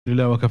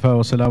لله وكفى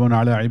وسلام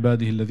على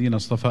عباده الذين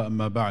اصطفى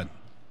أما بعد.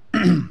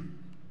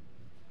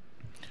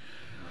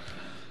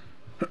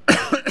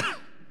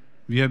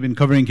 We have been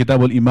covering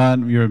Kitab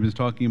al-Iman. We have been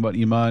talking about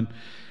Iman,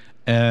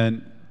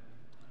 and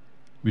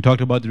we talked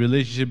about the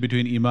relationship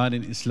between Iman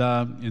and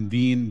Islam and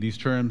Deen, these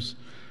terms.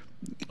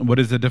 What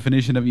is the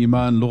definition of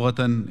Iman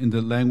lughatan, in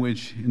the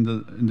language, in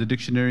the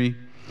dictionary,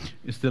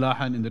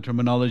 istilahan, in the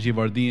terminology of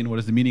our Deen? What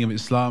is the meaning of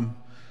Islam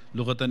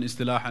lughatan,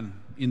 istilahan,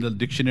 in the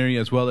dictionary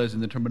as well as in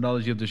the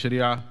terminology of the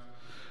Sharia?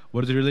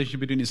 What is the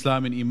relationship between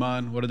Islam and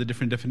Iman? What are the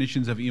different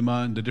definitions of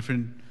Iman, the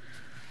different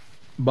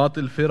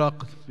batil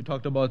firaq? We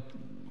talked about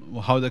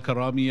how the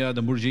Karamiya,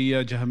 the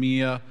Murjiya,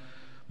 Jahmiya,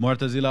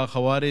 Mu'tazila,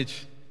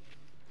 Khawarij,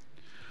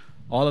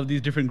 all of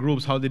these different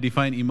groups, how they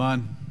define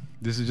Iman.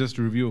 This is just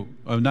a review,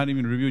 not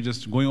even a review,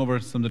 just going over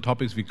some of the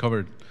topics we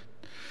covered.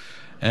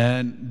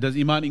 And does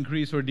Iman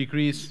increase or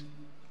decrease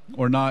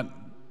or not?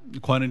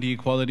 Quantity,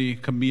 quality,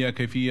 kammiya,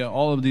 kayfiyya,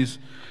 all of these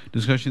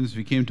discussions,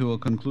 we came to a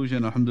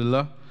conclusion,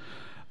 alhamdulillah.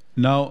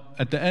 Now,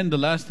 at the end, the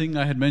last thing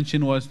I had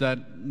mentioned was that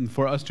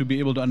for us to be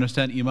able to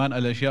understand Iman,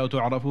 al-ashya'u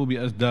tu'arafu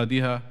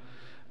bi-azdadiha,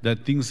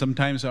 that things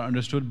sometimes are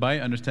understood by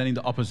understanding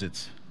the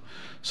opposites.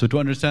 So to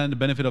understand the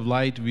benefit of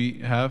light, we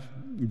have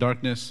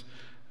darkness,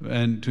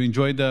 and to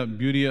enjoy the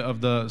beauty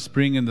of the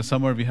spring and the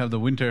summer, we have the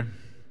winter.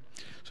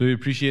 So we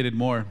appreciate it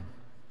more.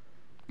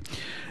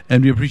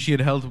 And we appreciate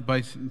health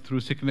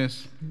through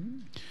sickness,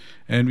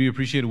 and we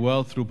appreciate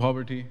wealth through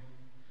poverty,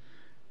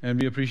 and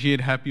we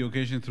appreciate happy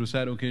occasions through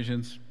sad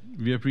occasions.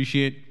 We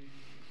appreciate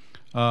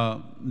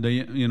we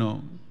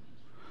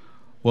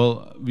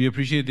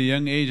appreciate the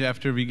young age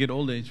after we get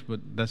old age, but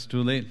that's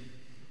too late,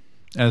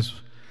 as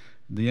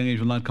the young age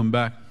will not come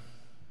back.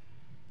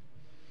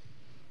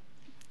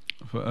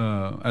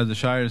 As the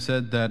Shair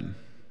said that,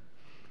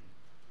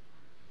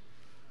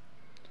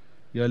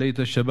 يا ليت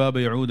الشباب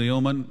يعود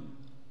يوما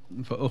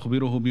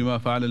فأخبره بما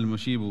فعل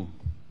المشيب.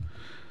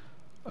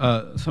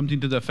 Something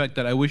to the effect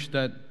that I wish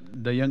that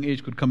the young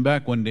age could come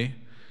back one day,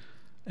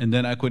 and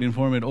then I could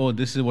inform it, oh,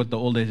 this is what the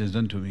old age has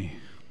done to me.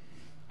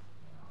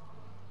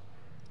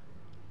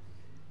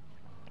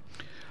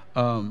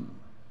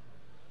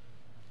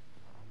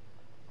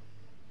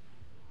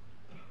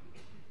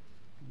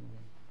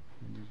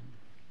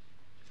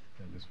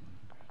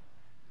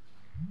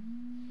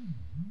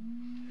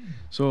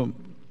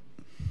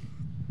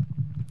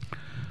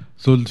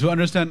 So to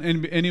understand,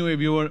 anyway,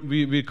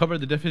 we covered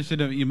the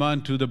definition of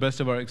Iman to the best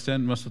of our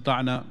extent,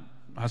 mastata'na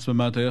hasba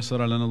ma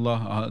tayassara lana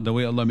Allah, the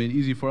way Allah made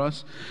easy for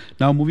us.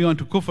 Now moving on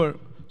to kufr.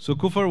 So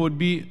kufr would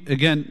be,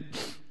 again,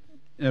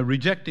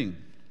 rejecting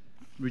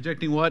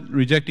what?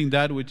 Rejecting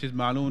that which is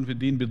ma'loon fi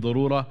deen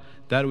bid-darura,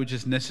 that which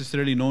is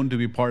necessarily known to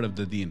be part of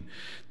the deen.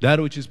 That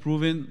which is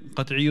proven,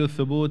 qat'iyyu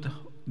thubut,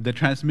 the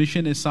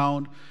transmission is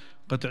sound,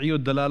 qat'iyyu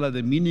dalala,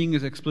 the meaning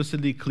is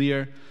explicitly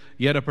clear,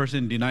 yet a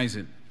person denies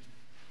it.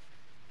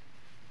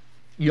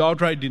 He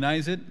outright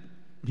denies it,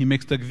 he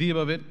makes takdeeb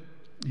of it,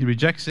 he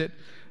rejects it.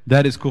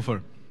 That is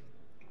kufr.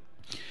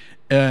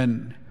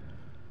 And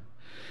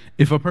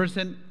if a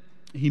person,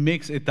 he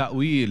makes a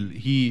ta'wil,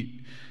 he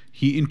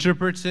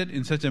interprets it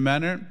in such a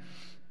manner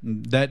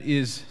that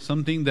is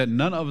something that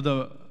none of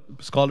the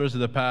scholars of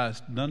the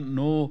past,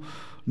 no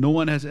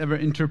one has ever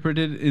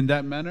interpreted in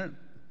that manner,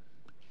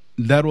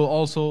 that will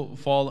also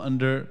fall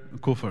under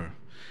kufr.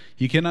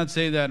 He cannot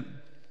say that,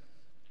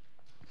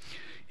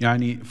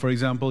 for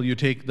example, you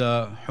take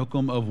the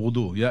hukum of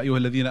wudu. Ya ayyuha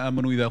alladhina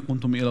amanu idha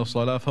kuntum ila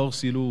salah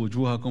faghsilu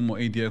wujuhakum wa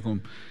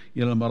aydiyakum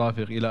ila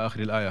al-marafiq ila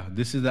akhir al-ayah.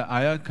 This is the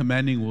ayah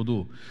commanding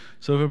wudu.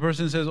 So if a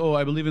person says, oh,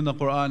 I believe in the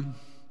Quran,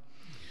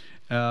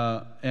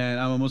 and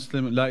I'm a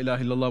Muslim, la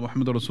ilaha illallah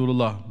Muhammadur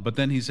Rasulullah, but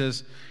then he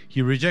says,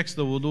 he rejects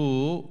the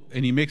wudu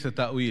and he makes a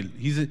ta'wil.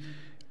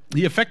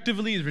 He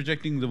effectively is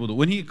rejecting the wudu.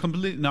 When he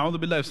completely, na'udhu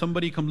billah, if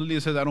somebody completely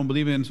says, I don't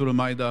believe in Surah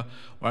Ma'idah,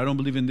 or I don't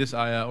believe in this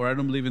ayah, or I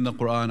don't believe in the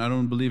Quran, I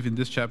don't believe in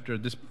this chapter,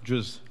 this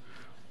juz,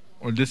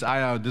 or this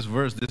ayah, this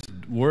verse, this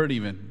word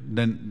even,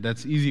 then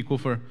that's easy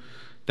kufr.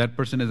 That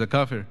person is a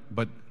kafir.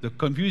 But the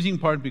confusing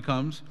part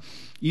becomes,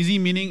 easy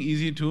meaning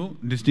easy to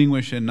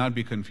distinguish and not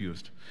be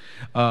confused.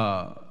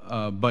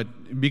 But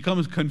it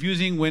becomes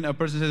confusing when a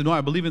person says, no,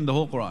 I believe in the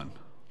whole Quran.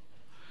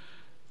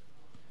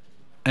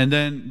 And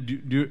then,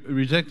 do you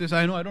reject this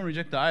ayah? No, I don't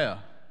reject the ayah.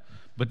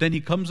 But then he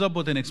comes up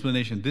with an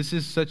explanation. This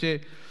is such a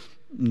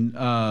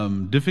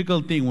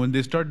difficult thing when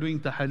they start doing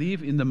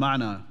tahrif in the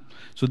ma'na.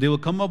 So they will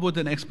come up with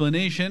an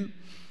explanation.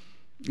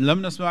 لَمْ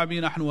نَسْمَعْ بِهِ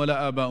نَحْنُ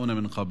وَلَا آبَاؤُنَا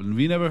مِنْ قَبْلٍ.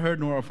 We never heard,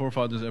 nor our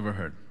forefathers ever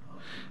heard.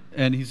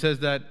 And he says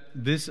that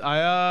this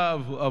ayah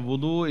of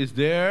wudu is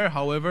there.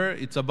 However,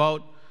 it's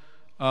about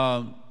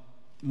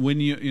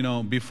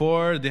when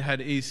before they had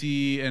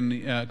AC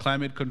and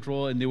climate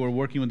control, and they were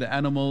working with the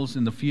animals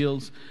in the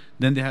fields,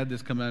 then they had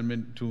this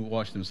commandment to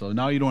wash themselves.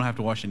 Now you don't have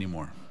to wash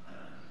anymore,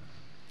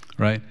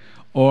 right?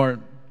 Or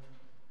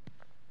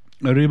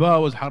riba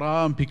was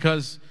haram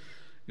because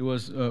it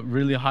was a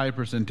really high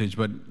percentage,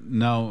 but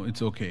now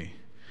it's okay.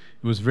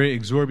 It was very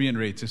exorbitant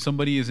rates. If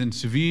somebody is in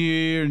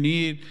severe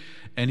need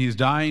and he's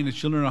dying, his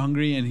children are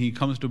hungry, and he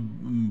comes to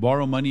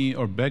borrow money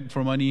or beg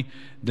for money,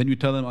 then you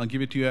tell him, I'll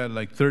give it to you at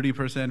like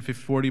 30%,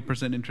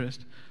 40%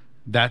 interest.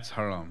 That's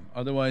haram.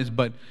 Otherwise,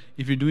 but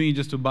if you're doing it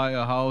just to buy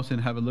a house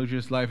and have a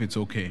luxurious life, it's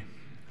okay.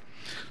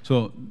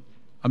 So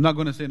I'm not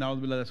going to say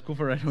na'udhu billah, that's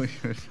kufr right away.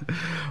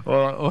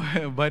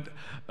 But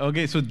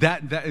okay, so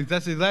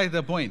that's exactly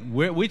the point.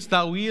 Which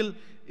ta'wil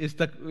is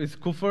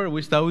kufr,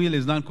 which ta'wil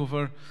is not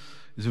kufr?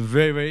 It's a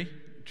very, very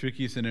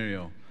tricky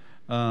scenario.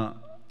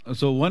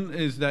 So one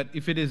is that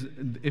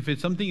if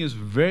something is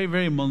very,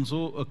 very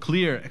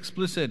clear,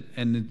 explicit,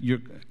 and you're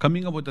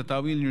coming up with a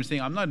ta'wil and you're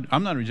saying, I'm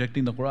not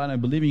rejecting the Quran,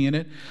 I'm believing in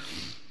it.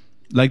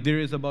 Like there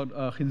is about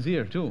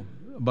khinzir too,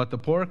 about the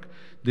pork.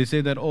 They say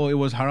that, it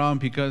was haram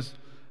because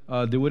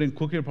they wouldn't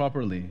cook it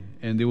properly,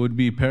 and there would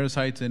be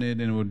parasites in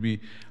it, and it would be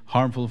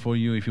harmful for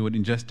you if you would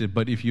ingest it.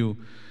 But if you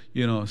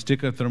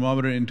stick a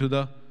thermometer into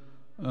the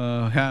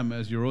ham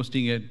as you're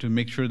roasting it to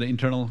make sure the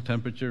internal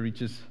temperature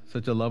reaches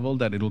such a level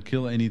that it will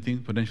kill anything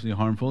potentially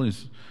harmful,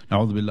 is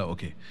na'udhu billah,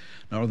 okay.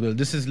 Na'udhu billah.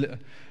 This is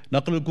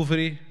naql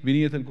al-kufri,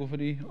 biniyat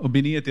al-kufri, or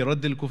biniyat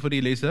radd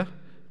al-kufri laysa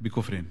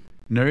bi-kufrin.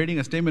 Narrating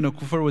a statement of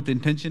kufr with the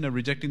intention of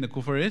rejecting the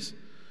kufr is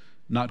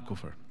not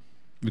kufr.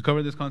 We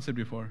covered this concept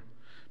before.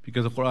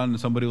 Because the Quran,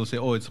 somebody will say,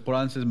 it's the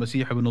Quran says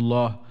Masih ibn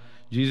Allah,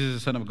 Jesus is the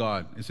Son of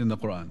God. It's in the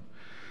Quran.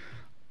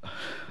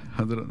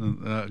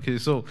 Okay,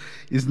 so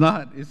it's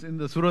not. It's in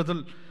the Surah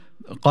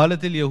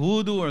قالت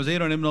اليهود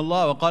عزير ibn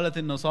Allah وقالت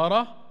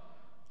النصارى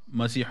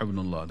مسيح ibn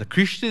Allah. The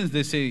Christians,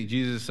 they say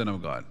Jesus is the Son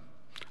of God.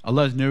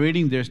 Allah is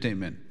narrating their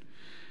statement.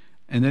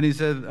 And then He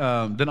said,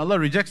 then Allah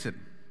rejects it.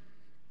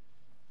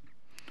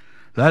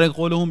 ذلك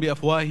قولهم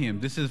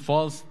بأفواههم. This is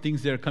false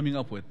things they're coming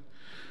up with.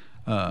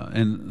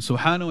 And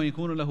subhanahu wa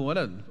yakunu lahu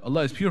walad.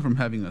 Allah is pure from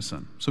having a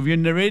son. So we are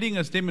narrating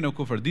a statement of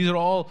kufr. These are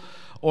all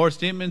or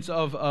statements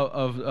of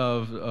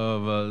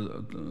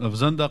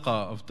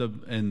zandaqa,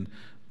 and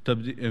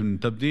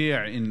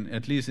tabdi',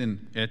 at least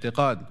in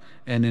i'tiqad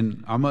and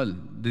in amal.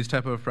 These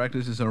type of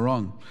practices are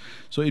wrong.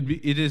 So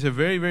it is a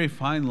very, very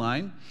fine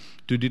line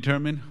to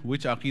determine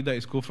which aqidah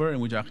is kufr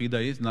and which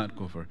aqidah is not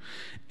kufr.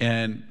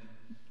 And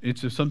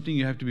it's something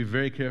you have to be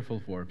very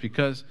careful for,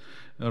 because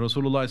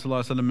Rasulullah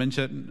ﷺ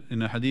mentioned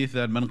in a hadith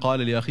that man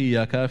qala li akhi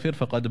ya kafir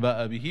faqad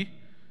ba'a bihi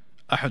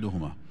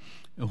ahaduhuma.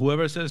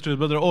 Whoever says to his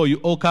brother, you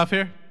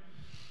kafir,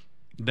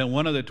 then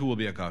one of the two will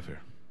be a kafir.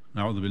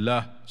 Na'udhu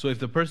billah. So if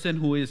the person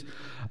who is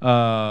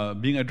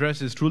being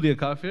addressed is truly a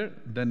kafir,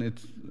 then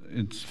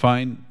it's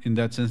fine in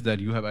that sense that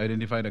you have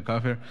identified a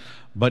kafir.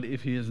 But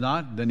if he is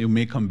not, then it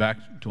may come back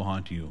to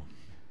haunt you.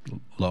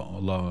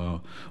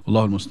 Allah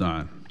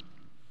al-musta'an.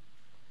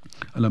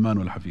 Al-aman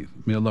wal-hafiz.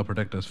 May Allah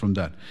protect us from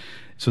that.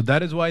 So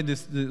that is why the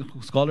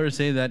scholars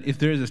say that if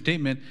there is a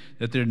statement,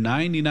 that there are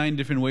 99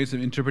 different ways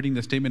of interpreting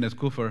the statement as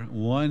kufr,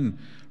 one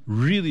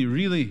really,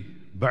 really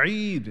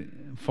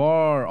ba'id,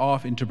 far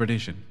off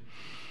interpretation,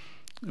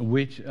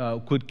 which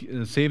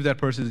could save that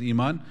person's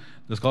iman,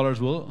 the scholars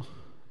will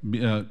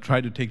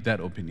try to take that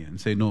opinion and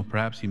say, no,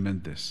 perhaps he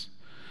meant this.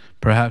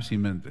 Perhaps he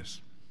meant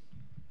this.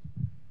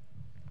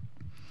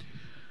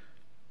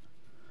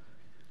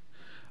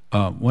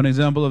 One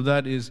example of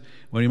that is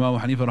when Imam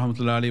Hanifa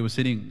rahmatullahi alayhi was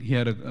sitting, he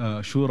had a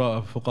shura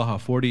of fuqaha,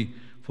 40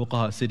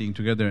 fuqaha sitting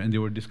together, and they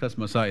would discuss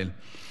masail.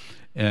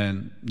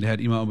 And they had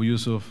Imam Abu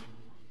Yusuf,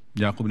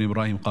 Yaqub ibn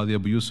Ibrahim, Qadi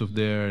Abu Yusuf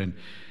there,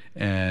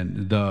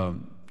 and the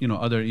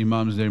other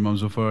imams there, Imam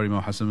Zufar,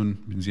 Imam Hassan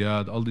bin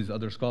Ziyad, all these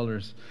other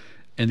scholars.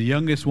 And the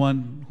youngest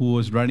one who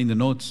was writing the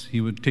notes,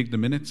 he would take the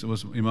minutes,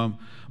 was Imam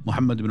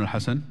Muhammad ibn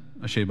al-Hasan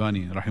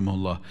al-Shaybani,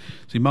 rahimahullah.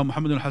 So Imam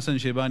Muhammad al-Hasan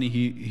al-Shaybani,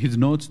 his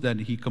notes that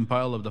he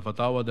compiled of the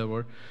fatwa that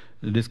were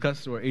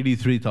discussed were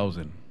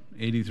 83,000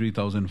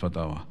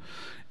 fatwa.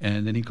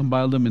 And then he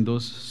compiled them in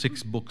those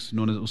 6 books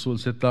known as Usul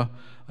Sitta,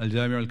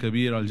 Al-Jami'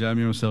 al-Kabir,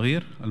 Al-Jami'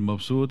 al-Saghir,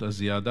 Al-Mabsut,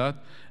 Al-Ziyadat,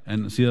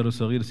 and Siyar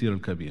al-Saghir, Siyar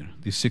al-Kabir.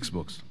 These 6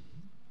 books.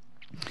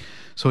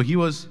 So he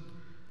was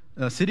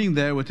sitting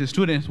there with his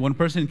students. One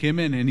person came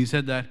in and he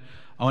said that,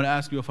 I want to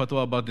ask you a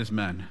fatwa about this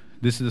man.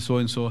 This is so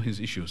and so his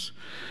issues.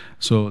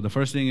 So the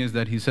first thing is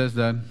that he says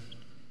that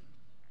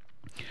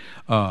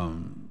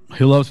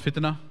he loves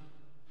fitna.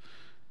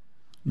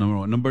 Number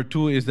 1. Number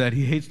 2 is that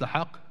he hates the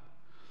haqq.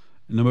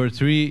 Number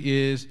 3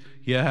 is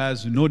he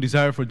has no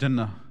desire for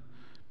Jannah.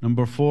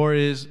 Number 4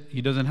 is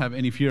he doesn't have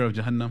any fear of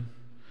Jahannam.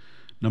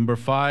 Number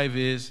 5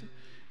 is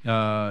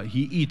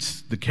he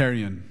eats the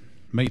carrion,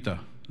 maita.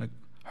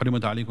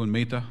 Harimat alaykum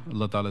maita.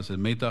 Allah Ta'ala said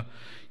maita.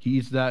 He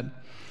eats that.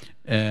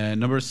 And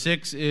number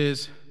 6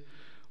 is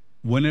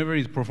whenever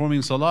he's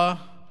performing salah,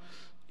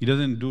 he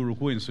doesn't do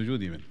ruku and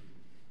sujood even.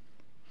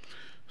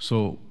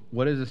 So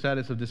what is the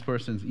status of this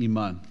person's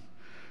iman?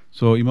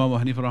 So Imam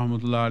Hanifa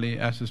rahmatullah alayhi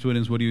asked the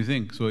students, what do you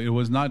think? So it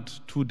was not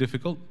too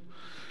difficult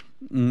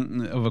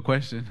of a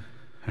question.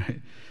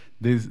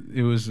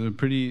 It was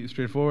pretty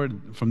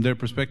straightforward from their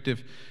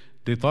perspective.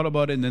 They thought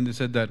about it and then they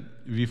said that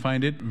we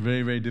find it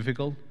very, very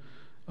difficult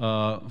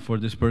for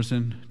this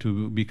person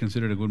to be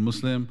considered a good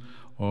Muslim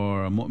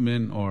or a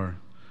mu'min,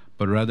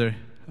 but rather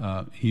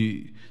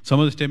some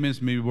of the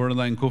statements may be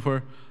borderline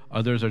kufr,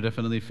 others are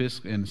definitely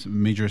fisq and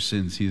major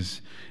sins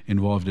he's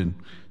involved in.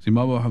 So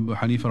Imam Abu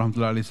Hanifa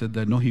rahmatullahi alayhi said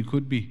that no, he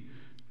could be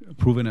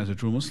proven as a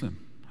true Muslim.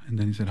 And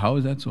then he said, how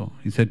is that so?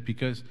 He said,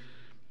 because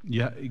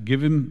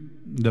give him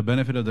the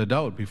benefit of the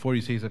doubt before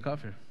you say he's a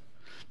kafir.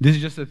 This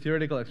is just a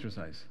theoretical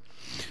exercise.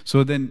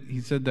 So then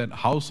he said that,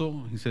 how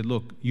so? He said,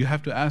 look, you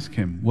have to ask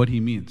him what he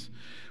means.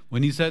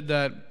 When he said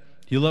that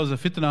he loves a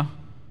fitna,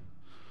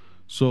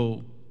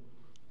 so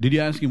did you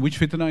ask him which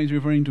fitna he's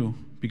referring to?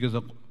 Because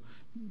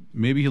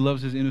maybe he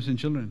loves his innocent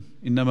children.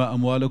 إِنَّمَا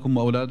أَمْوَالُكُمْ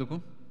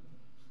وَأَوْلَادُكُمْ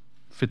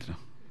fitna.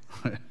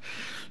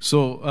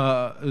 So,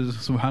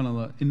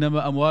 subhanallah,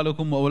 إِنَّمَا أَمْوَالُكُمْ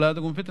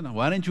وَأَوْلَادُكُمْ fitna.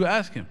 Why didn't you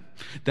ask him?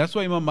 That's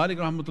why Imam Malik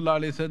rahmatullah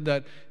alayhi said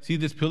that, see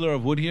this pillar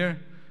of wood here?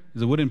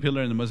 There's a wooden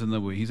pillar in the Masjid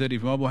Nabawi. He said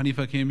if Imam Abu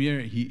Hanifa came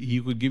here,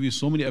 he could give you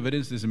so many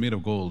evidence this is made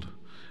of gold.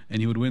 And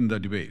he would win the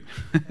debate.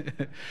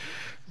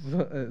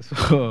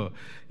 So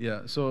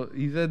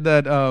he said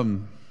that,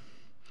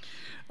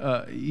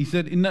 he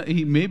said,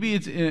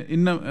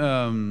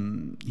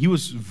 he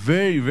was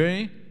very,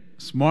 very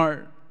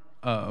smart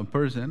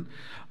person,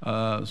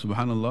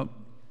 subhanallah,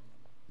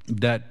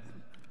 that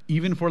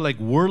even for like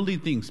worldly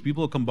things,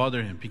 people come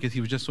bother him because he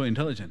was just so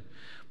intelligent.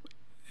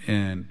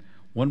 And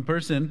one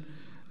person,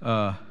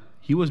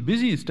 he was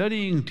busy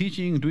studying,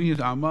 teaching, doing his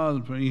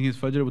amal, praying his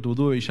fajr with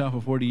wudu isha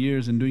for 40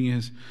 years and doing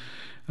his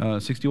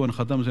 61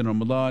 khatams in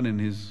Ramadan and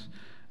his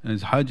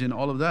hajj and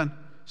all of that.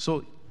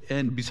 So,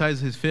 and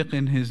besides his fiqh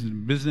and his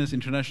business,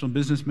 international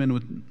businessman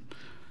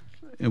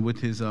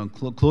with his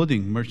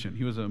clothing merchant.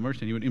 He was a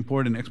merchant. He would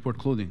import and export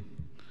clothing.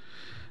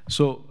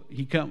 So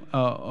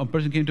a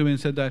person came to me and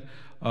said that,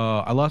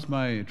 I lost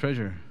my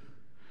treasure.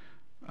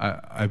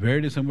 I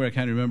buried it somewhere, I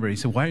can't remember. He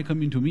said, why are you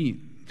coming to me?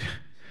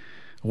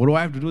 What do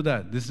I have to do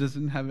that? This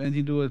doesn't have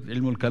anything to do with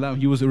ilm al-kalam.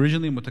 He was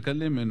originally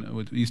mutakallim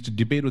and he used to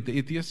debate with the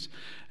atheists.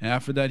 And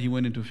after that, he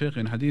went into fiqh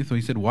and hadith. So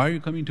he said, why are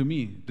you coming to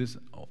me?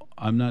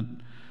 How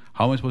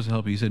am I supposed to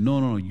help you? He said,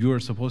 no,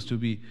 you're supposed to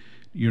be,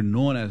 you're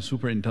known as a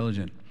super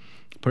intelligent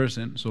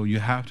person. So you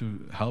have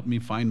to help me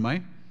find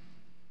my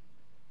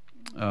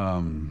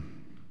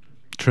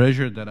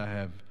treasure that I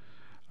have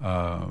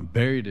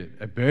buried it.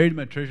 I buried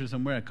my treasure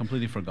somewhere, I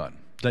completely forgot.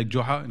 Like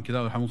Juha in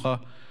Kitab al-Hamuqa,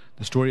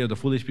 the story of the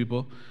foolish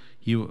people.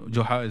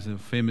 Juha is a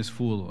famous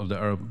fool of the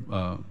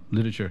Arab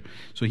literature.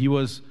 So he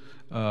was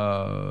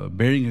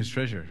burying his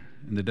treasure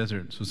in the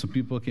desert. So some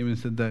people came and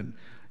said that,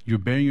 you're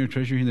burying your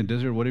treasure in the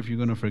desert, what if you're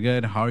going to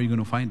forget? How are you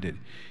going to find it?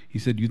 He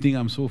said, you think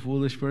I'm so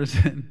foolish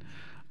person?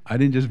 I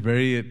didn't just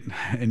bury it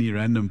any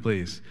random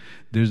place.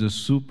 There's a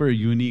super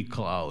unique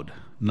cloud,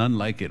 none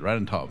like it, right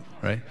on top,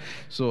 right?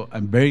 So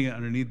I'm burying it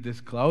underneath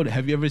this cloud.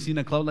 Have you ever seen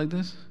a cloud like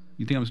this?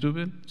 You think I'm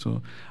stupid?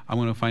 So I'm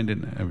going to find it.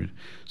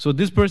 So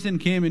this person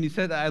came and he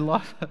said, I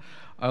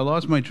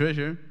lost my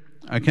treasure.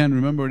 I can't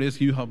remember what it is.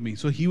 Can you help me?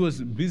 So he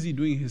was busy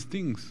doing his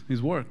things,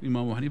 his work,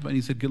 Imam Abu Hanifa, and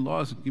he said, get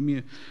lost. Give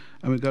me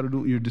got to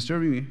do. You're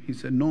disturbing me. He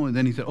said, no. And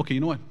then he said, okay, you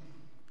know what?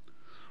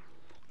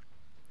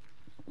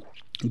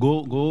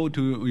 Go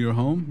to your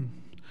home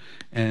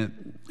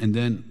and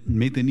then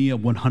make the niyyah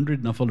of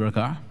 100 nafal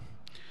rak'ah.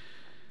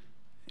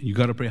 You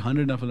got to pray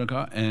 100 nafal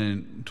rak'ah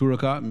and 2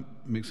 rak'ah,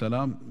 make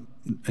salam,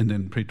 and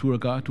then pray 2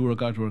 rak'ah, 2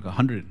 rak'ah, 2 rak'ah,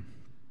 100.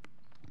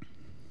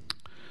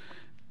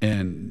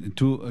 And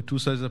two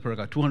sajdas per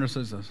rak'ah, 200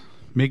 sajdas.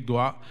 Make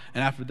dua,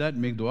 and after that,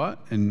 make dua,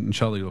 and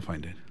inshallah you'll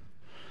find it.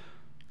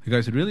 The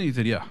guy said, really? He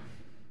said, yeah.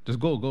 Just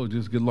go,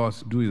 just get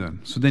lost doing that.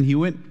 So then he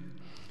went,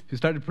 he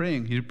started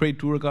praying. He prayed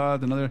 2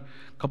 rak'ahs, another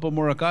couple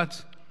more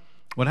rak'ahs.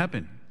 What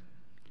happened?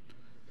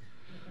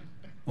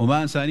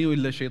 وَمَا أَنْسَانِيهُ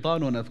إِلَّا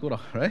الشَّيْطَانُ وَأَنْ أَذْكُرَهُ,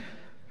 right?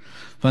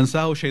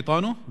 فَأَنْسَاهُ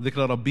الشَّيْطَانُ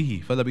ذِكْرَ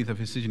رَبِّهِ فَلَبِثَ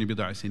فِي السِّجْنِ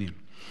بِضْعَ سِنِينَ.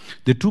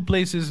 The two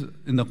places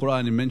in the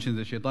Quran it mentions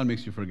that shaitan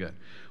makes you forget.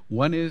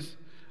 One is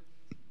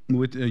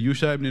with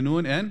Yusha ibn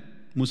Nun and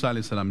Musa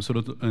alayhi salam,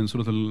 in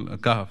Surah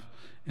Al-Kahf,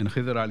 and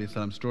Khidr alayhi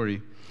salam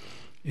story,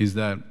 is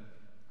that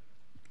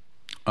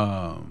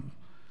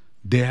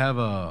they have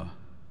a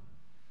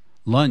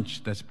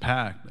lunch that's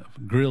packed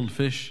of grilled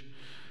fish.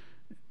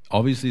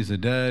 Obviously it's a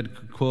dead,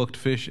 cooked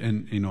fish,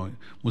 and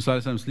Musa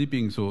alayhi salam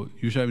sleeping, so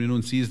Yusha ibn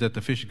Nun sees that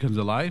the fish comes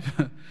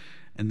alive,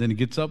 and then he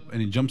gets up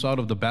and he jumps out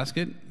of the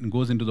basket and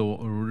goes into the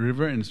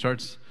river and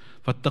starts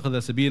فَاتَّخَذَ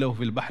سَبِيلَهُ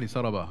فِي الْبَحْرِ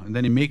سَرَبًا, and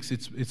then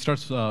it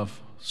starts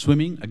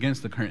swimming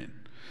against the current.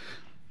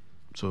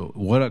 So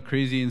what a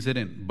crazy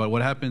incident. But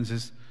what happens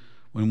is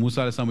when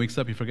Musa alayhi salam wakes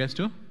up, he forgets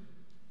to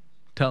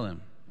tell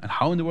him. And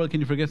how in the world can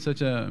you forget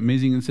such an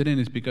amazing incident?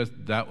 It's because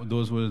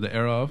those were the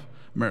era of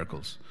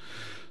miracles.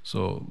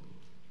 So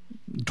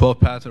 12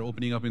 paths are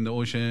opening up in the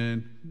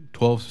ocean,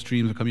 12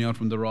 streams are coming out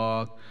from the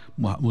rock,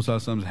 Musa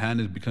alayhi salam's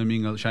hand is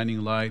becoming a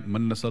shining light,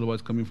 manna salwa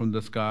is coming from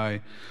the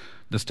sky,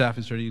 the staff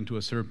is turning into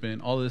a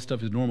serpent. All this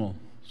stuff is normal.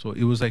 So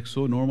it was like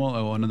so normal.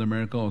 Oh, another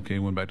miracle. Okay,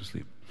 went back to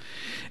sleep.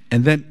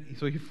 And then,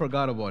 so he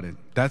forgot about it.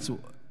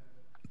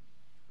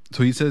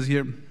 So he says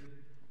here,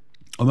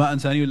 وَمَا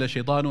أَنْسَانِيُ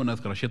إِلَّا الشَّيْطَانُ وَأَنْ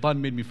أَذْكُرَهُ. Shaitan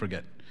made me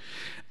forget.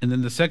 And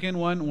then the second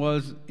one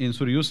was in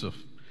Surah Yusuf.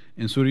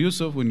 In Surah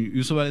Yusuf, when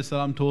Yusuf alayhi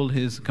salam told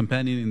his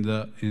companion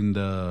in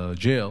the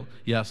jail,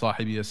 Ya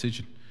sahibi ya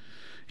sijn,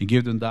 he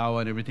gave them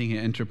da'wah and everything, he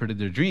interpreted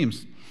their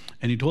dreams.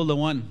 And he told the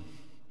one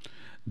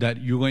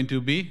that you're going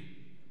to be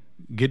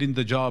getting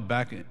the job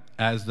back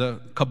as the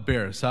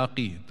cupbearer,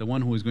 saqi, the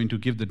one who is going to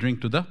give the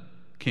drink to the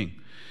king.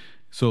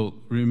 So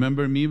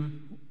remember me,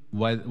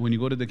 when you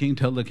go to the king,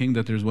 tell the king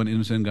that there's one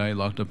innocent guy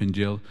locked up in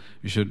jail.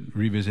 You should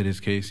revisit his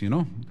case,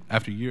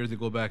 After years, they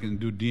go back and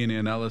do DNA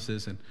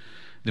analysis and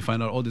they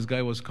find out, oh, this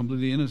guy was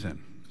completely innocent.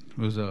 It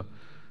was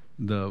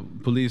the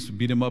police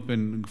beat him up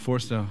and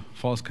forced a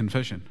false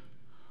confession.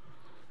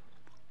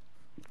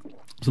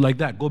 So like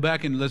that, go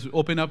back and let's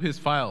open up his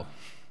file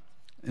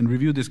and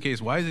review this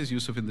case. Why is this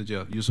Yusuf in the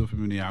jail? Yusuf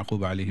ibn Yaqub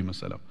alayhi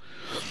salam.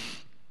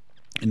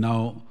 And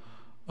now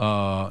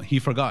he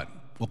forgot.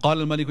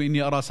 وَقَالَ الْمَلِكُ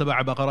إِنِّي أَرَى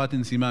سَبَعَ بَقَرَاتٍ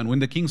سِمَانٍ. When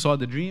the king saw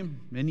the dream,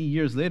 many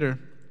years later,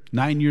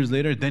 9 years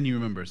later, then he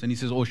remembers. And he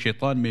says, oh,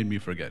 shaitan made me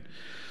forget.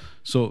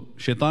 So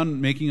shaitan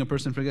making a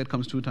person forget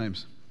comes 2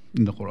 times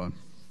in the Quran.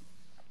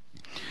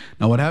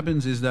 Now what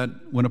happens is that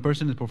when a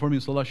person is performing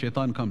salah,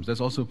 shaitan comes.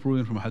 That's also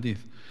proven from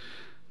hadith.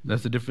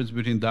 That's the difference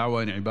between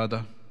da'wah and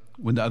ibadah.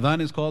 When the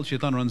adhan is called,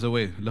 shaitan runs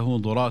away.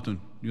 لَهُ ضُرَاتٌ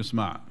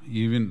يُسْمَعُ.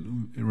 He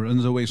even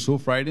runs away so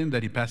frightened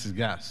that he passes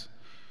gas.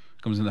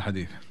 Comes in the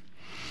hadith.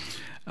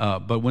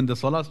 But when the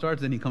salah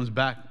starts, then he comes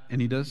back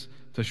and he does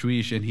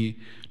tashwish and he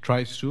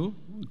tries to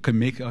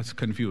make us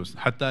confused.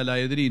 Hatta la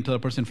yadri, until a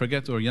person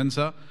forgets or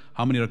yansa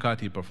how many rakat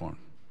he performed.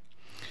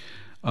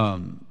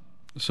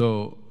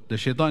 So the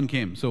shaitan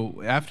came.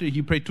 So after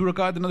he prayed 2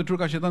 rakat, another 2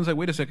 rakat, shaitan's like,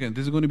 wait a second,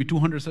 this is going to be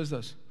 200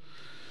 sajdas.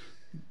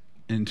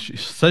 And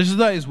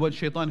sajda is what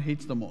shaitan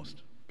hates the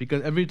most.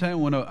 Because every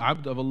time when an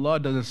abd of Allah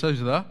does a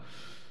sajda,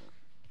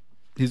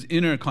 his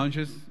inner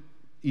conscious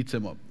eats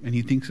him up. And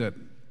he thinks that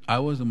I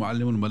was the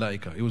mu'allim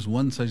al-malaika. It was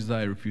one sajda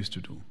I refused to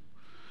do.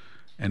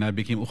 And I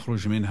became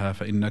ukhruj minha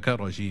fa innaka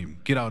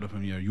rajim. Get out of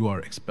here, you are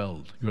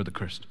expelled. You are the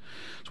cursed.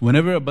 So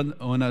whenever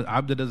when an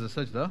abd does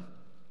a sajda,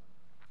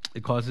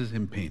 it causes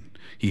him pain.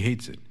 He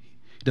hates it.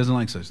 He doesn't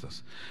like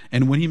sajdas.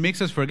 And when he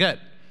makes us forget,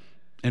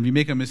 and we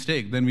make a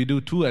mistake, then we do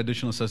 2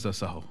 additional sajda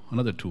sahu,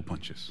 another 2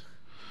 punches.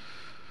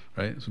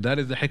 Right? So that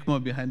is the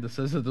hikmah behind the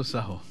sajda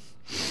sahu.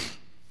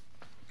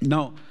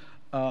 Now,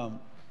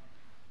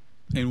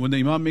 and when the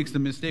imam makes the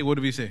mistake, what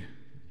do we say?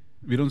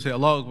 We don't say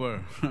Allahu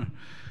Akbar,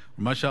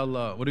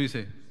 MashaAllah. What do we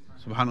say?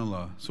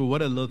 Subhanallah. So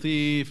what a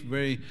latif,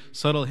 very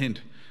subtle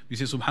hint. We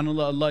say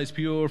Subhanallah, Allah is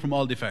pure from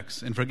all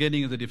defects, and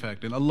forgetting is a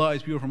defect, and Allah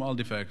is pure from all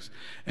defects,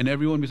 and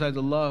everyone besides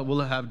Allah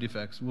will have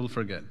defects, will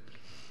forget.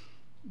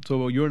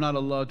 So you're not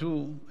Allah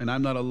too, and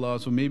I'm not Allah,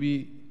 so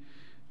maybe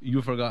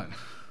you forgot.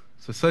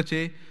 So such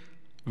a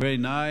very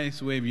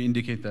nice way we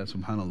indicate that,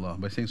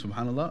 Subhanallah, by saying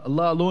Subhanallah.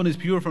 Allah alone is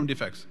pure from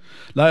defects.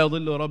 La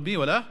yadillu Rabbi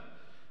wa la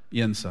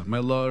yansa. My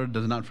Lord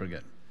does not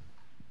forget.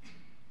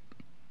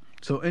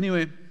 So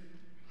anyway,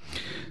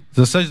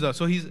 the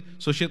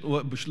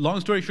sajda.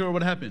 Long story short,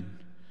 what happened?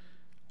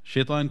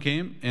 Shaitan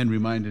came and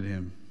reminded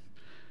him,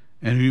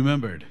 and he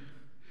remembered.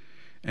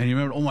 And he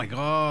remembered, oh my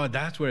God,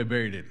 that's where I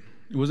buried it.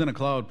 It wasn't a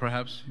cloud,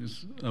 perhaps,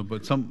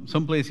 but some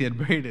place he had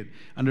buried it,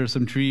 under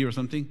some tree or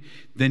something.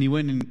 Then he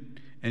went and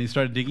he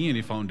started digging and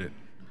he found it.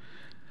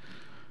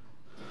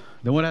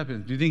 Then what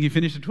happened? Do you think he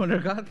finished the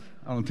 200 rakat?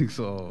 I don't think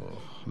so.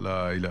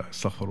 La ilaha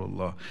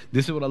astaghfirullah.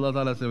 This is what Allah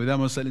Ta'ala said. وَإِذَا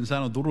مَسَّ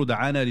الْإِنسَانُ الضُّرُّ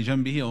دَعَانَا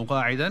لِجَنْبِهِ أَوْ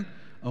قَاعِدًا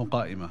أَوْ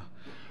قَائِمًا.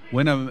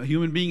 When a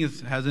human being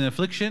has an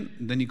affliction,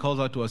 then he calls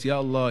out to us, Ya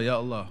Allah, Ya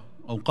Allah.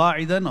 أَوْ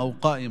قَاعِدًا أَوْ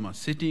قَائِمًا.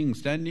 Sitting,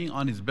 standing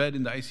on his bed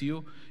in the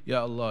ICU,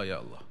 Ya Allah, Ya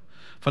Allah.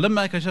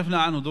 فَلَمَّا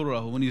كَشَفْنَا عَنْهُ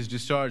ضُرَّهُ. When he's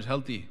discharged,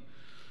 healthy,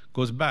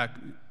 goes back,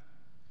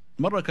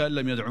 مَرَّ كَأَن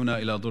لَمْ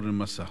يَدْعُنَا إِلَى ضُرٍّ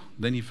مَسَّهُ.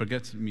 Then he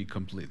forgets me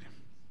completely.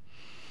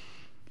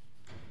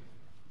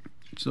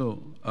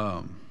 So,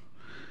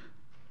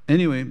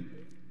 anyway,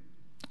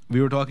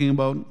 we were talking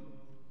about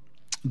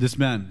this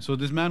man. So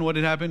this man, what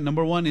had happened?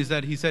 Number 1 is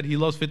that he said he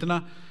loves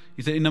fitna.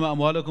 He said, إِنَّمَا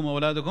أَمْوَالُكُمْ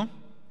وَأَوْلَادُكُمْ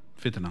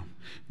fitna.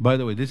 By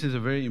the way, this is a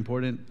very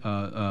important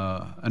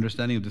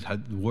understanding of this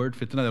word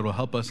fitna that will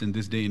help us in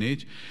this day and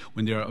age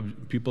when there are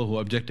people who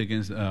object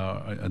against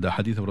the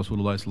hadith of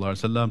Rasulullah sallallahu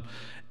alaihi wasallam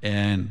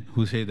and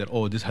who say that,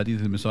 oh, this hadith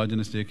is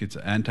misogynistic, it's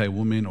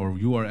anti-woman, or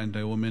you are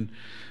anti-woman.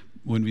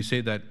 When we say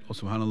that, oh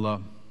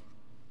subhanallah,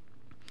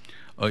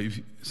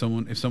 if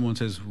someone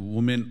says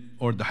woman,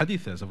 or the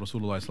hadith says of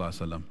Rasulullah sallallahu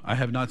alaihi wasallam, I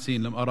have not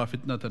seen lam ara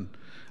fitnatan,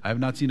 I have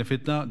not seen a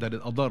fitna that is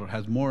adar,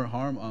 has more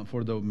harm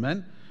for the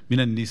men,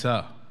 minan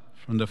nisa,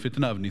 from the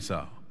fitna of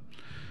nisa.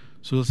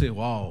 So they'll say,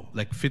 wow,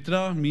 like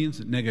fitna means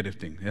negative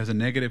thing. It has a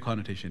negative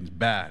connotation. It's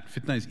bad.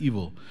 Fitna is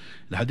evil.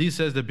 The hadith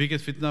says the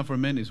biggest fitna for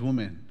men is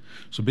women.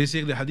 So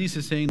basically the hadith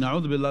is saying,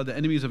 na'udhu billah, the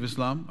enemies of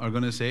Islam are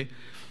going to say,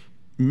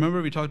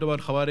 remember we talked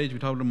about Khawarij, we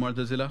talked about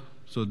Mu'tazila.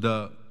 So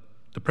the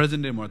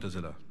present day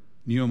Mu'tazila,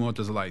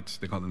 Neo-Mu'tazilites,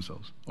 they call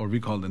themselves. Or we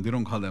call them, they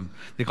don't call them.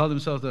 They call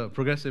themselves the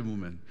progressive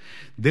movement.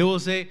 They will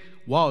say,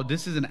 wow,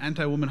 this is an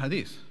anti-woman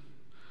hadith.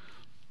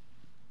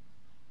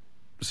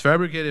 It's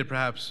fabricated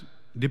perhaps,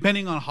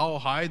 depending on how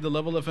high the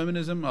level of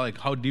feminism, like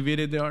how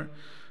deviated they are.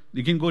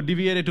 You can go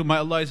deviated to my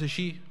Allah is a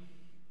she.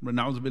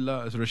 Na'udhu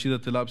billah, as Rashida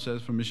Tlaib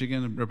says from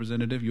Michigan,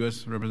 representative,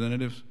 U.S.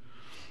 representative,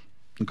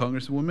 and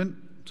congresswoman.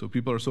 So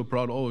people are so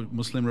proud, oh,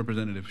 Muslim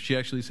representative. She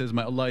actually says,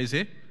 my Allah is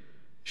a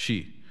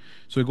she.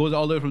 So it goes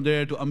all the way from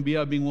there to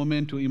Anbiya being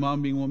women, to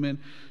Imam being women,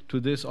 to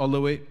this all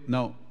the way.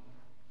 Now,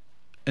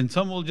 and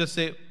some will just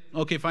say,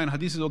 okay, fine,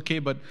 hadith is okay,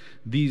 but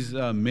these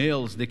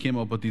males, they came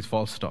up with these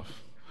false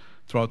stuff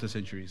throughout the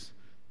centuries.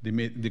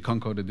 They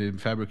concocted, they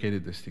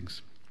fabricated these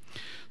things.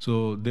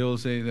 So they will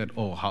say that,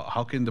 oh,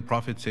 how can the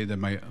Prophet say that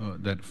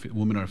that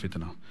women are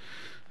fitna?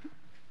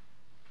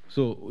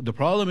 So the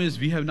problem is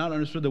we have not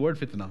understood the word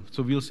fitna.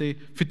 So we'll say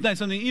fitna is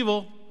something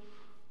evil.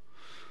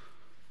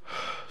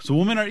 So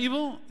women are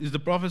evil? Is the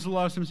Prophet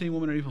ﷺ saying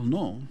women are evil?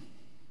 No.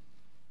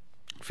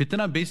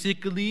 Fitna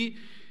basically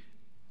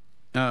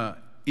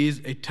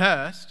is a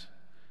test,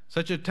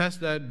 such a test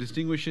that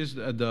distinguishes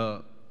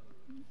the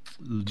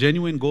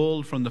genuine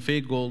gold from the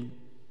fake gold.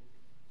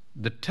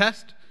 The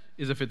test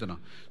is a fitna.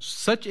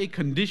 Such a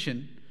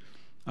condition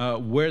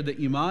where the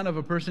iman of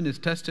a person is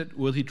tested,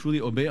 will he truly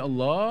obey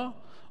Allah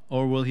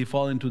or will he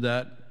fall into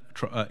that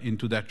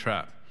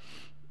trap?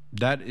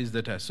 That is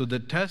the test. So the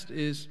test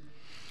is,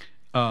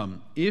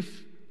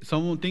 if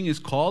something is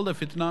called a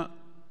fitna,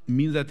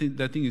 means that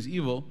thing is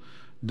evil,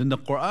 then the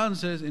Quran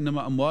says,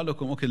 إِنَّمَا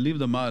أَمْوَالُكُمْ, okay, leave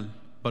the mal,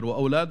 but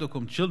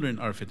وَأَوْلَادُكُمْ, children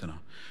are fitna.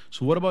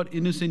 So what about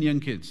innocent young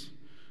kids?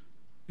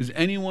 Is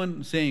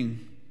anyone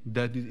saying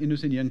that these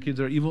innocent young kids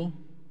are evil?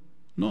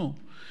 No.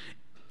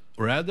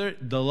 Rather,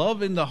 the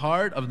love in the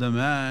heart of the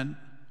man,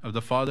 of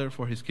the father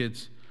for his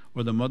kids,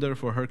 or the mother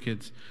for her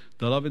kids,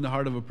 the love in the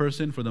heart of a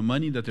person for the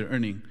money that they're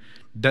earning,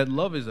 that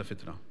love is a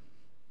fitna.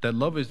 That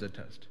love is the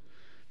test.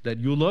 That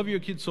you love your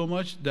kids so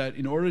much that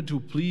in order to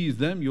please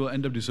them, you will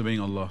end up disobeying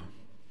Allah.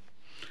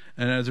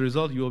 And as a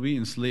result, you will be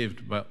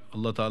enslaved by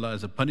Allah Ta'ala.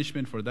 As a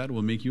punishment for that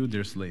will make you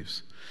their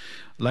slaves.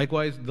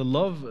 Likewise, the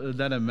love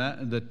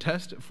that the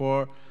test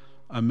for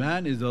a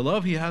man is the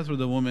love he has for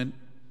the woman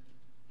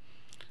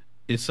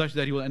is such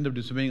that he will end up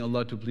disobeying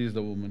Allah to please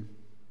the woman.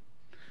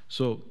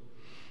 So,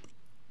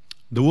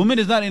 the woman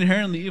is not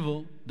inherently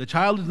evil, the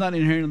child is not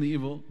inherently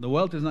evil, the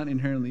wealth is not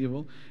inherently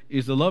evil.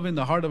 It's the love in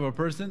the heart of a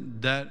person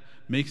that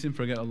makes him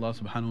forget Allah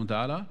subhanahu wa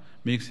ta'ala,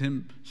 makes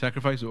him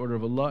sacrifice the order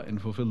of Allah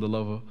and fulfill the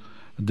love of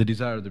the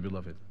desire of the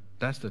beloved.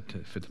 That's the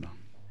fitna,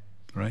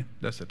 right?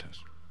 That's the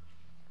test.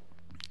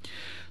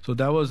 So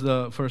that was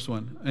the first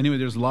one. Anyway,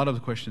 there's a lot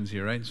of questions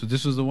here, right? So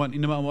this was the one. He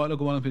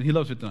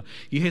loves fitna.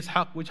 He hates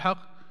haqq. Which haqq?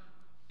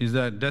 Is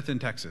that death and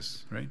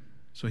taxes, right?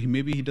 So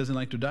maybe he doesn't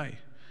like to die.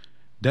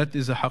 Death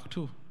is a haqq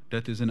too.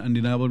 Death is an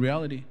undeniable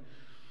reality.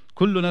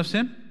 Kullu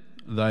nafsin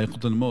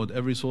dha'iqatul maut.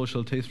 Every soul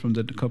shall taste from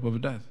the cup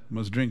of death,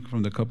 must drink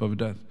from the cup of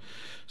death.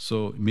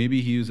 So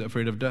maybe he is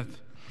afraid of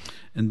death.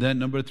 And then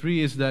number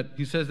 3 is that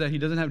he says that he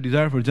doesn't have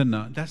desire for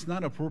Jannah. That's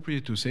not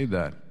appropriate to say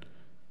that.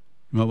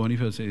 Imam Abu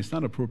Hanifa says it's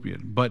not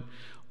appropriate. But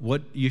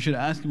what you should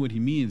ask him what he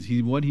means.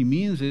 What he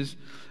means is,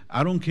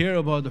 I don't care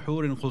about the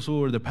hur and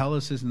qusur, the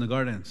palaces and the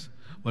gardens.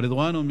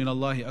 وَرِضْوَانٌ مِّنَ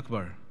اللَّهِ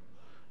أَكْبَرُ.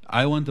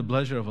 I want the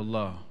pleasure of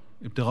Allah.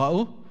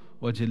 ابتغاء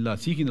وجه الله,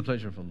 seeking the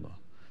pleasure of Allah.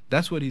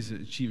 That's what he's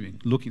achieving,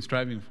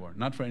 striving for,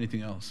 not for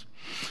anything else.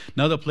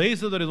 Now the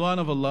place of the Ridwan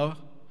of Allah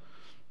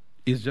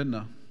is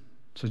Jannah.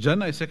 So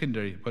Jannah is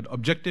secondary, but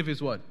objective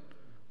is what?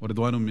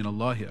 وَرِضْوَانٌ مِّنَ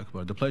اللَّهِ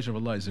أَكْبَرُ. The pleasure of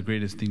Allah is the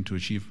greatest thing to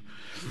achieve,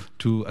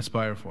 to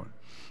aspire for.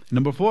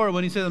 Number 4,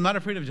 when he says, I'm not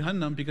afraid of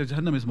Jahannam, because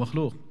Jahannam is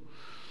makhlooq.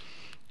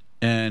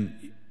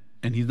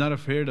 And he's not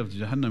afraid of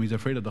Jahannam, he's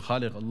afraid of the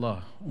Khaliq,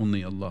 Allah,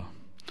 only Allah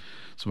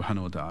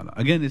subhanahu wa ta'ala.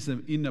 Again, it's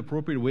an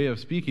inappropriate way of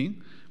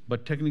speaking,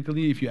 but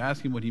technically if you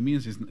ask him what he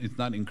means, it's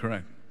not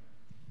incorrect.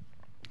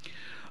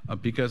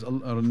 Because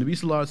Nabi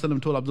sallallahu alayhi wa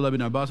sallam told Abdullah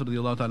bin Abbas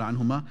radiallahu ta'ala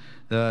anhuma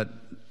that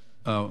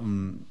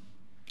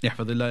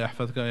يحفظ الله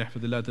يحفظك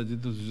يحفظ الله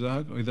تجده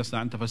تجاهك وإذا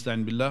استعنت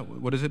فاستعن بالله.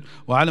 What is it?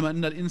 وعلم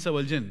أن الإنس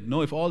والجن.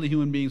 Know if all the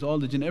human beings, all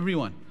the jinn,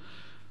 everyone,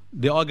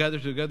 they all gather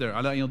together.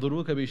 على أن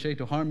يضروك بشيء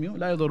to harm you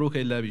لا يضروك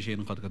إلا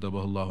بشيء قد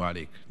كتبه الله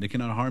عليك. They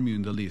cannot harm you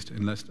in the least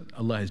unless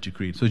Allah has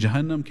decreed. So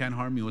Jahannam can't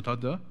harm you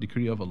without the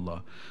decree of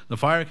Allah. The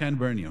fire can't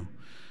burn you.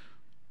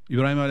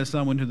 Ibrahim alayhi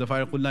salam went to the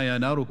fire. قُلْنَا يَا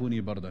نَارُ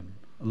كُونِي بَرْدًا.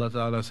 Allah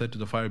Ta'ala said to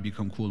the fire,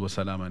 become cool,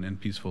 وَسَلَامًا,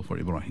 and peaceful for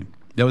Ibrahim.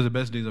 That was the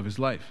best days of his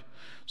life.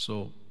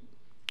 So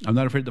I'm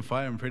not afraid of the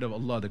fire, I'm afraid of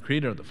Allah, the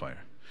creator of the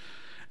fire.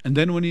 And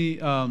then when he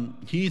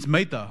eats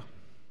maita.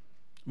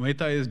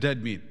 Maita is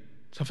dead meat,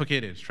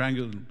 suffocated,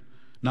 strangled,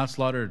 not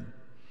slaughtered.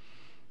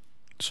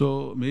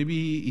 So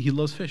maybe he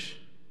loves fish.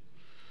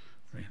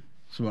 Right?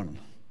 Subhanallah.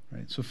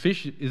 Right? So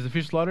is the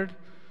fish slaughtered?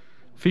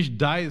 Fish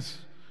dies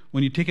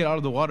when you take it out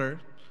of the water.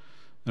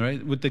 All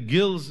right? With the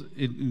gills,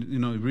 it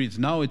breathes.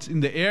 Now it's in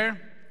the air,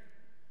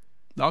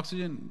 the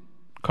oxygen,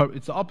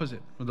 it's the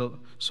opposite.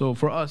 So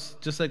for us,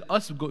 just like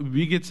us,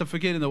 we get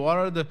suffocated in the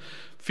water, the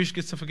fish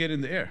gets suffocated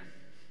in the air.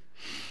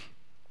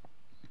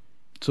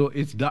 So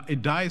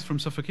it dies from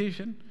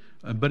suffocation,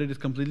 but it is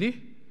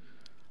completely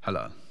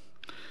halal.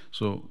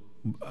 So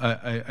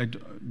I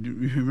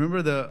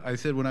remember I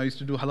said when I used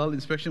to do halal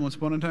inspection once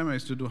upon a time, I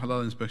used to do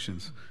halal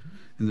inspections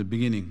in the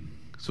beginning.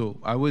 So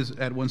I was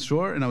at one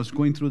store and I was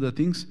going through the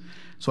things.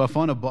 So I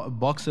found a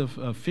box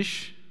of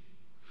fish.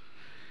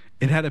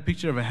 It had a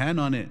picture of a hand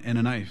on it and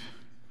a knife.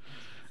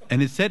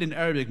 And it said in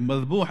Arabic,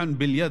 مذبوحا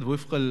باليد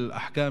وفق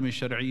الأحكام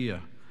الشرعية.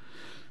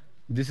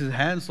 This is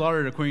hand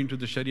slaughtered according to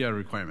the Sharia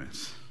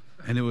requirements.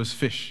 And it was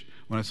fish.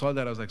 When I saw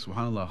that, I was like,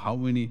 subhanAllah,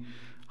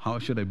 how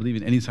should I believe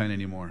in any sign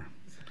anymore?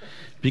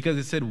 Because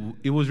it said,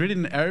 it was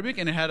written in Arabic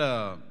and it had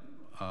a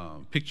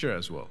picture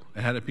as well.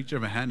 It had a picture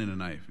of a hand and a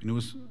knife. And it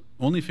was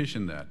only fish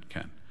in that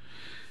can.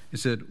 It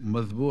said,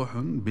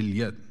 مذبوح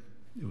باليد.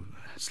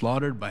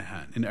 Slaughtered by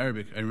hand. In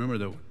Arabic, I remember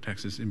the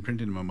text is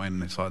imprinted in my mind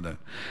and I saw that.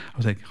 I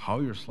was like, how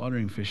you're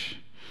slaughtering fish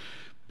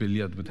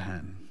bilyad with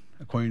hand,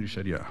 according to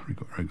Sharia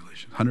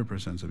regulations. 100%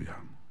 sabihah,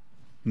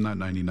 not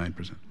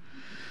 99%.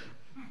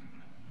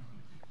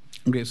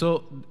 Okay,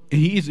 so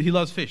he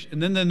loves fish.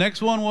 And then the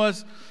next one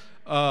was,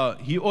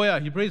 he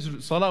prays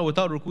salah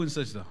without ruku and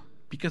sajda.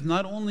 Because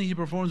not only he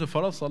performs the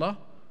farad salah,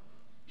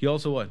 he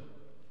also what?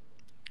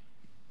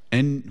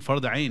 And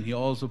fard ayn, he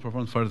also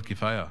performs fard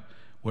kifaya.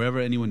 Wherever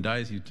anyone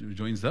dies, he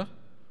joins the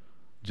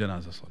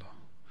janazah salah.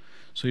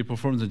 So he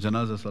performs the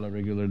janazah salah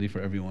regularly for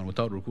everyone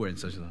without ruku and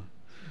sajda.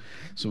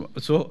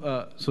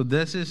 So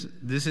this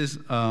is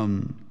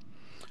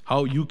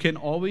how you can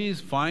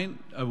always find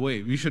a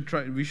way. We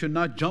should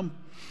not jump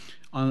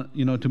on,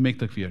 to make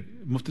takfir.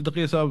 Mufti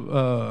Taqi Sahib,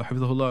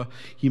 Hafidhullah,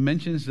 he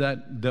mentions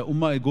that the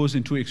ummah goes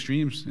in two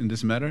extremes in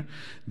this matter.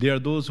 There are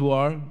those who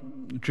are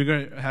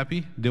trigger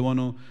happy. They want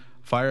to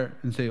fire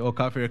and say, oh,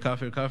 kafir,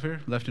 kafir,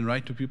 kafir, left and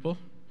right to people.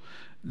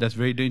 That's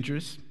very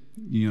dangerous.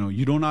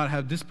 You do not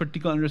have this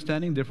particular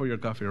understanding, therefore you're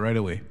kafir right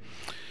away.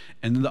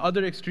 And then the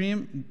other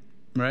extreme,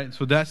 right?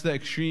 So that's the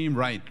extreme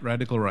right,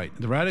 radical right.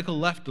 The radical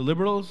left, the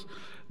liberals,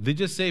 they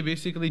just say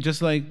basically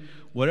just like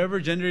whatever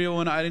gender you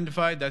want to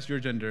identify, that's your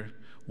gender.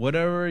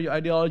 Whatever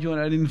ideology you want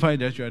to identify,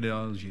 that's your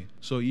ideology.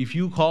 So if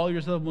you call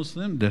yourself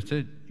Muslim, that's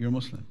it, you're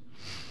Muslim.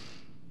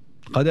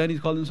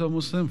 Qadianis call themselves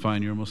Muslim,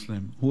 fine, you're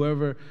Muslim.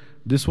 Whoever,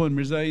 this one,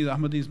 Mirzais,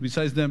 Ahmadis,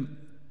 besides them,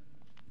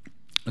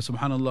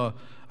 subhanallah,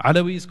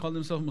 Alawis call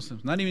themselves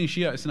Muslims. Not even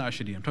Shia, Isna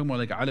Ashari. I'm talking about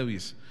like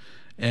Alawis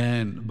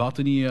and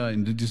Batiniya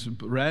and just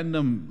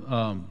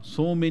random,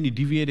 so many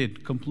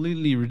deviated,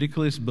 completely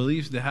ridiculous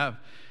beliefs they have.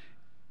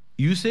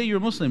 You say you're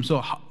Muslim, so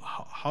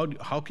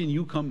how can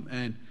you come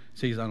and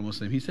say he's not a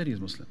Muslim? He said he's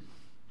Muslim.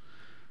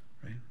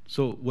 Right?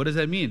 So what does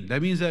that mean?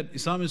 That means that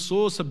Islam is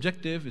so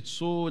subjective, it's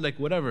so like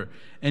whatever.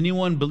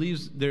 Anyone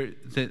believes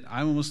that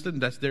I'm a Muslim,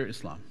 that's their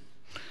Islam.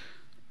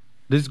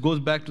 This goes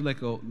back to like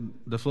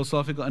the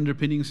philosophical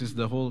underpinnings is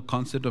the whole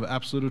concept of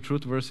absolute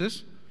truth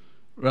versus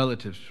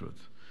relative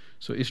truth.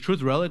 So is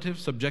truth relative,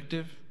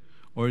 subjective,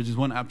 or is it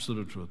one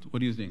absolute truth? What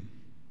do you think?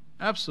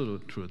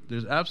 Absolute truth.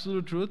 There's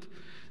absolute truth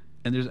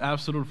and there's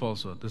absolute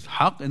falsehood. There's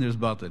haqq and there's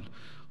batil.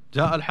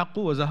 جاء الحق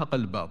وزهق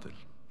الباطل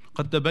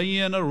قد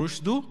تبين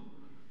الرشد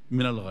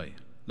من الغي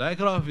لا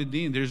إكراه في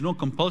الدين. There is no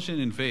compulsion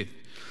in faith.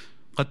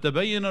 قد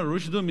تبين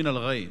الرشد من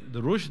الغي.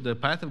 The rushd, the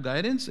path of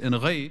guidance, and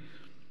ghay,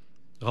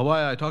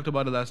 Ghawaya, I talked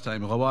about it last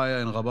time.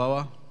 Ghawaya and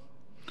Ghabawa.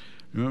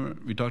 Remember,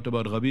 we talked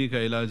about Ghabi ka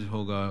ilaj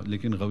hoga,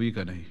 lekin Ghawi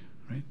ka nahi.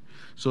 Right?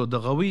 So the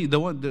Ghawi,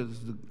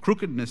 the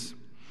crookedness.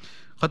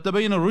 قَدْ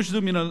تَبَيَّنَ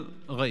الرُّشْدُ مِنَ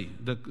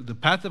الْغَيِّ. The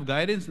path of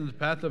guidance and the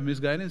path of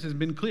misguidance has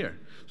been clear.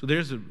 So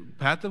there's a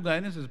path of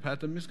guidance, there's a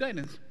path of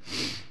misguidance.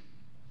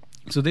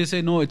 So they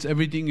say, no, it's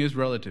everything is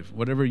relative.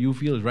 Whatever you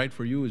feel is right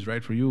for you is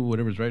right for you.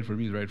 Whatever is right for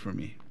me is right for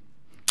me.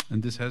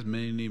 And this has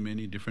many,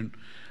 many different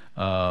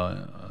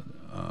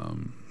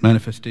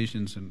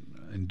manifestations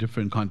in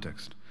different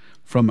contexts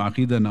from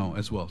Aqidah now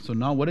as well. So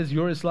now what is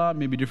your Islam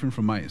may be different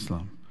from my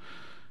Islam.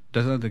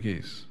 That's not the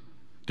case.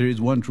 There is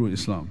one true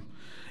Islam,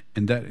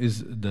 and that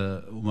is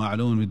the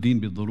ma'aloon with-din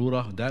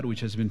bil-darura, that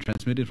which has been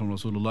transmitted from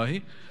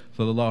Rasulullah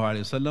sallallahu alaihi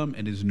wasallam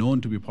and is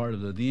known to be part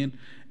of the deen,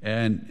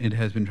 and it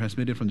has been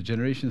transmitted from the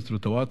generations through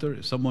tawatur.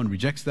 If someone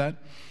rejects that,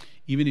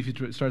 even if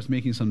he starts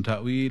making some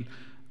ta'wil,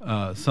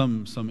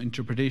 some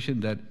interpretation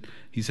that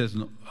he says,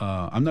 no,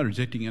 I'm not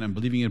rejecting it, I'm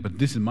believing it, but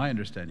this is my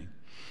understanding.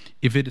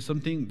 If it is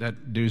something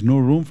that there is no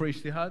room for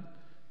ijtihad,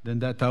 then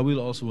that ta'wil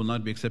also will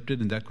not be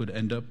accepted, and that could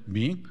end up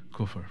being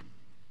kufr.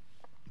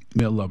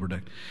 May Allah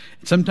protect.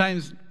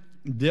 Sometimes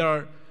there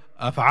are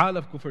af'al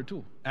of kufr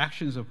too,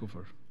 actions of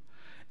kufr.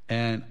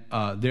 And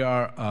there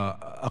are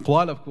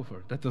aqwal of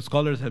kufr that the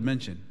scholars have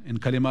mentioned in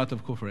kalimat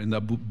of kufr in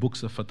the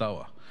books of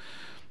fatwa.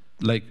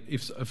 Like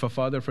if a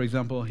father, for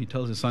example, he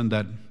tells his son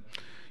that,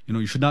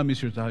 you should not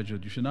miss your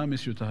tahajjud, you should not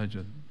miss your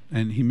tahajjud,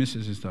 and he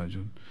misses his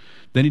tahajjud.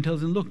 Then he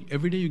tells him, look,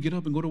 every day you get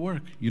up and go to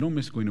work. You don't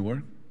miss going to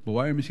work. But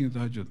why are you missing the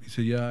tahajjud? He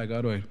said, yeah, I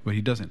got to, but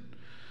he doesn't.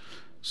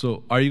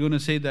 So are you going to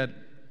say that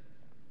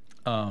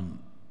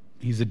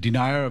he's a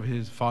denier of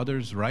his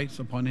father's rights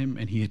upon him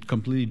and he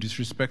completely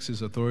disrespects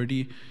his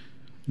authority?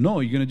 No,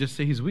 you're going to just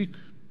say he's weak.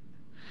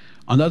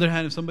 On the other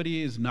hand, if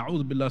somebody is,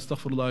 na'udhu billah,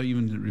 astaghfirullah,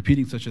 even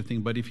repeating such a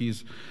thing, but if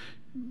he's,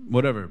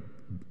 whatever,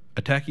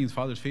 attacking his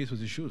father's face with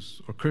his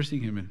shoes or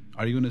cursing him,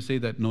 are you going to say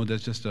that, no,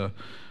 that's just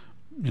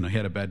he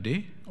had a bad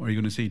day? Or are you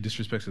going to say he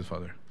disrespects his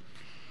father?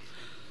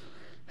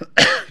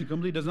 He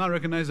completely does not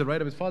recognize the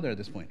right of his father at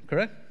this point,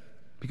 correct?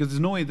 Because there's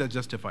no way that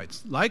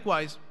justifies.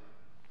 Likewise,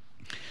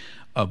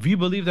 we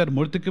believe that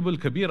murtakibul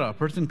kabira, a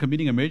person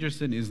committing a major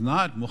sin, is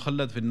not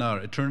mukhallad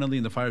finnar, eternally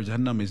in the fire of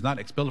Jahannam, is not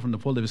expelled from the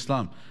fold of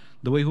Islam.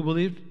 The way who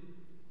believed?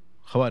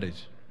 Khawarij.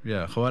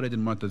 Yeah, Khawarij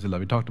and Mu'tazila,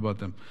 we talked about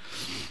them.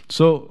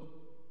 So,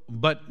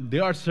 but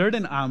there are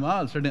certain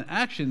amal, certain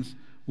actions,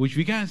 which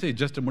we can't say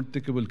just a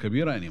murtakibul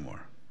kabira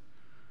anymore.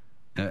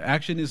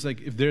 Action is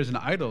like if there's an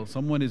idol,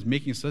 someone is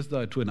making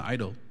sajda to an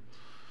idol,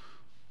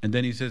 and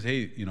then he says,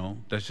 hey,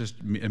 that's just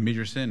a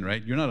major sin,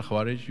 right? You're not a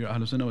Khawarij, you're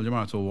Ahlul Sunnah wal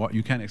Jama'ah, so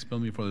you can't expel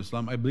me from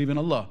Islam. I believe in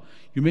Allah.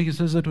 You're making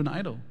sajda to an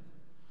idol.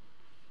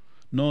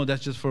 No,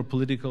 that's just for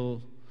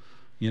political,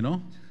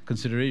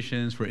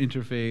 considerations, for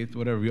interfaith,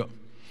 whatever.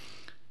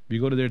 We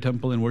go to their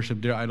temple and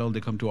worship their idol,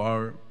 they come to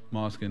our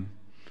mosque and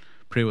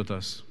pray with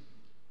us.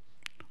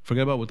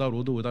 Forget about without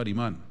wudu, without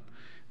iman.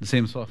 The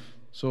same stuff.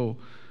 So,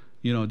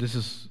 this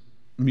is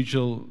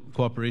mutual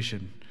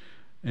cooperation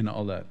and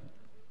all that.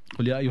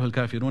 قُلْ يَا أَيُّهَا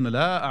الْكَافِرُونَ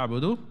لَا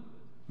أَعْبُدُ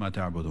مَا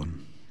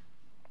تَعْبُدُونَ.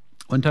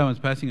 One time I was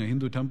passing a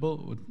Hindu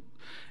temple,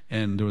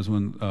 and there was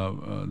one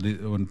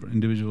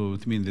individual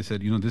with me, and they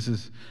said, this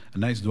is a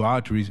nice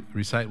dua to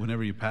recite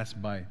whenever you pass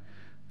by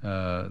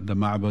the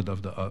ma'bad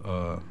of the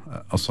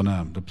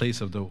as-sanam, the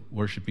place of the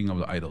worshipping of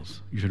the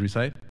idols. You should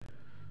recite,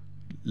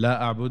 لَا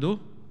أَعْبُدُ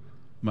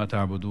مَا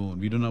تَعْبُدُونَ.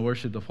 We do not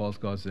worship the false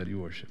gods that you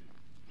worship.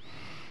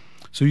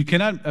 So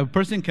a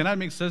person cannot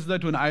make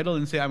sajda to an idol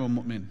and say, I'm a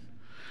mu'min.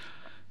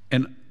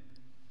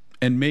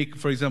 And make,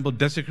 for example,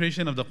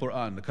 desecration of the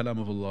Quran, the kalam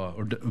of Allah,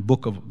 or the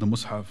book of the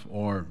Mus'haf,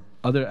 or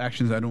other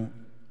actions I don't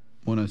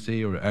want to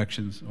say, or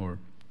actions, or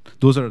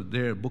those are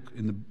there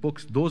in the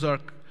books. Those are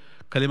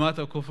kalimat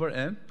of kufr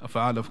and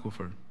af'al of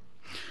kufr.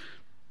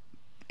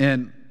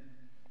 And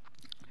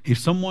if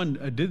someone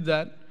did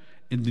that,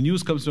 and the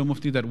news comes to a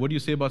mufti that what do you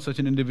say about such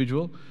an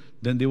individual,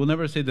 then they will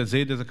never say that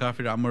Zayd is a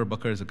kafir, Ammar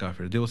Bakr is a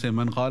kafir. They will say,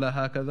 Man qala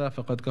hakadha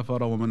faqad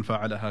kafara wa man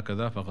fa'ala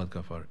hakadha faqad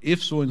kafar.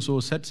 If so and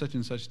so said such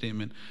and such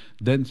statement,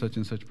 then such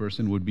and such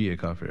person would be a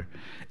kafir.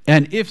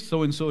 And if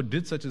so and so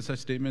did such and such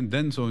statement,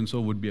 then so and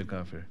so would be a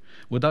kafir.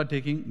 Without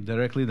taking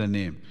directly the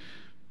name.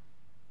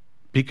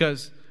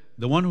 Because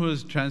the one who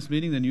is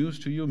transmitting the news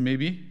to you may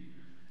be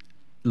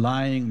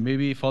lying,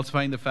 maybe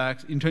falsifying the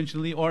facts,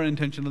 intentionally or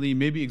unintentionally,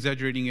 maybe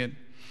exaggerating it.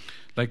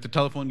 Like the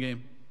telephone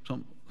game.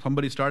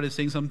 Somebody started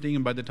saying something,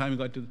 and by the time you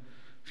got to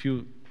a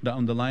few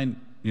down the line,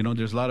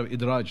 there's a lot of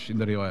idraj in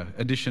the riwayah,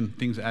 addition,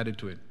 things added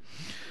to it.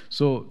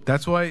 So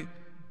that's why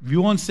we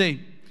won't say.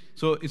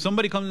 So if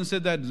somebody comes and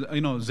said that,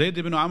 Zayd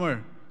ibn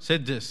Amr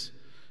said this,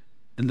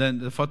 and then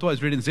the fatwa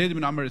is written, Zayd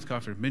ibn Amr is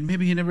kafir.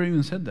 Maybe he never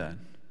even said that.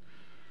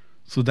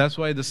 So that's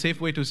why the safe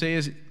way to say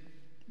is,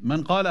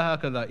 Man qala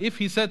hakadha. If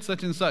he said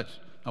such and such,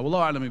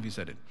 Allahu a'lam if he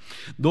said it.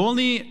 The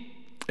only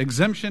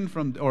exemption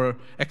from or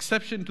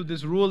exception to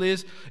this rule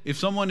is if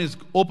someone is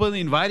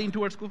openly inviting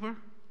towards kufr,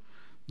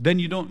 then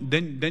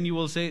you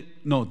will say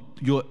no,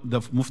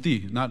 the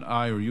mufti, not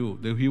I or you,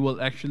 he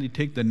will actually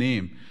take the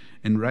name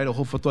and write a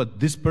whole fatwa.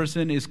 This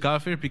person is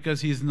kafir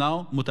because he's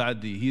now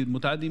muta'addi.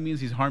 Muta'addi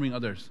means he's harming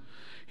others.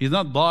 He's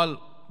not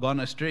gone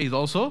astray, he's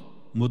also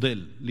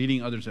mudil,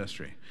 leading others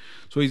astray.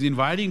 So he's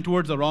inviting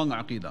towards the wrong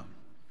aqidah.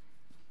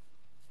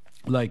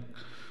 Like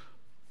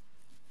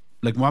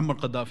Muammar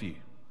Gaddafi.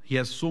 He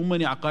has so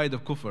many aqaid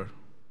of kufr.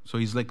 So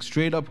he's like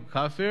straight up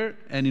kafir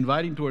and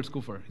inviting towards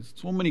kufr.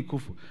 So many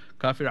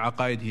kafir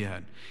aqaid he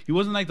had. He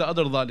wasn't like the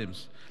other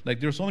zalims.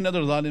 Like there are so many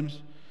other zalims.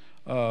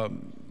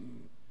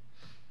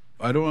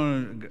 I don't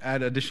want to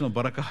add additional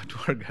barakah to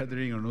our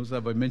gathering or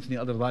nusa by mentioning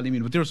other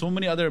zalimin. But there are so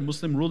many other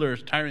Muslim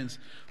rulers, tyrants,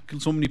 who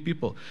killed so many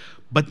people.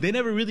 But they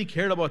never really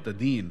cared about the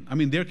deen. I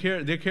mean, they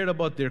cared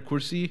about their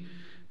kursi.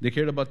 They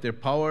cared about their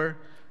power.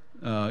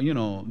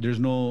 There's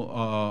no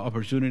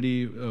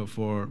opportunity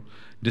for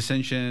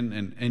dissension,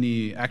 and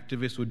any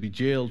activist would be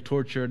jailed,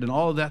 tortured, and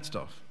all of that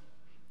stuff.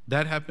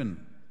 That happened.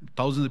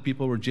 Thousands of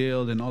people were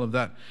jailed and all of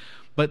that.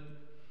 But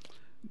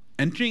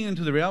entering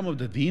into the realm of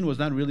the deen was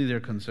not really their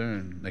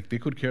concern. Like they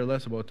could care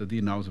less about the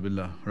deen,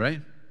 na'uzubillah,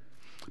 right?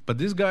 But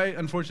this guy,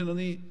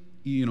 unfortunately,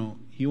 he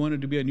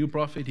wanted to be a new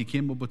prophet. He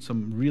came up with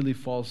some really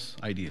false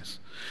ideas.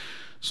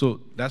 So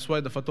that's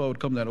why the fatwa would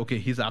come that, okay,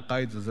 his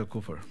aqaid is a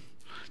kufr.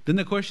 Then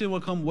the question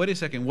will come, wait a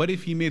second, what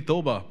if he made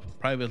tawbah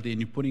privately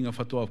and you're putting a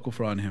fatwa of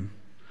kufr on him?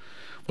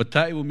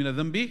 وَالتَّائِبُ مِنَ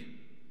الذَّنْبِ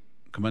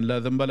كَمَنْ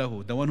لَا ذَنْبَ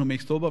لَهُ. The one who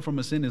makes tawbah from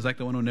a sin is like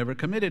the one who never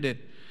committed it.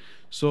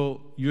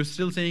 So you're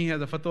still saying he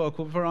has a fatwa of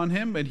kufr on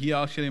him, but he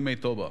actually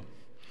made tawbah.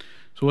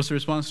 So what's the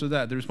response to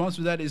that? The response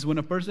to that is when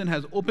a person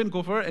has open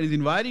kufr and is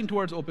inviting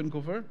towards open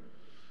kufr,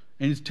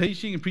 and is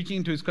teaching and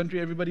preaching to his country,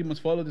 everybody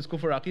must follow this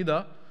kufr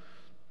aqidah,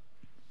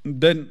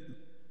 then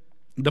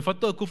the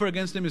fatwa of kufr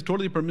against him is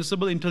totally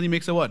permissible until he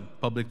makes a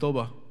what? Public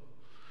tawbah.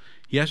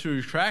 He has to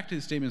retract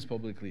his statements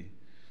publicly.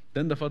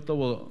 Then the fatwa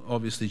will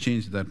obviously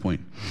change at that point.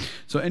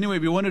 So anyway,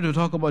 we wanted to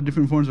talk about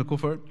different forms of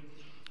kufr.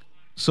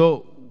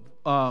 So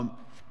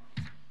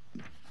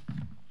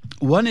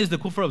one is the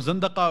kufr of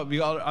zandaqa.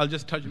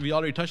 We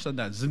already touched on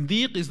that.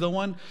 Zindiq is the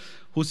one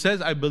who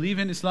says, I believe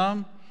in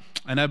Islam,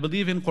 and I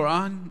believe in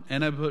Quran,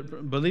 and I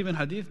believe in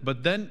Hadith,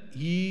 but then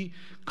he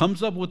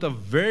comes up with a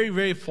very,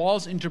 very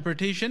false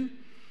interpretation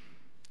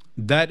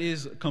that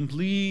is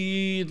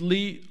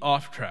completely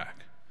off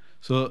track.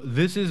 So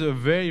this is a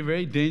very,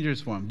 very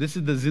dangerous form. This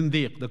is the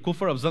zindiq, the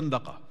kufr of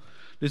zandaqa.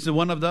 This is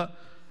one of the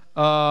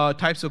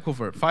types of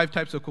kufr, 5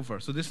 types of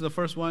kufr. So this is the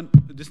first one.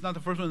 This is not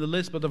the first one on the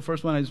list, but the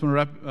first one I just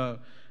want to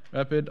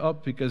wrap it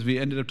up because we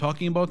ended up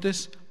talking about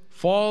this.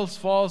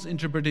 False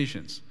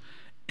interpretations.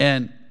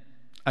 And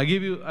I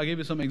gave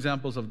you some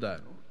examples of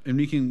that. And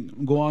we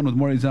can go on with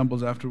more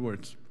examples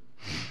afterwards.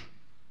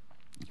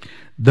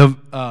 The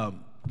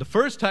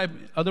first type,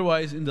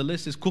 otherwise in the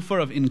list, is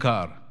kufr of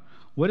inkar.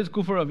 What is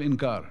kufr of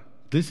inkar?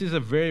 This is a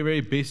very, very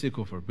basic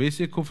kufr.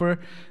 Basic kufr,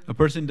 a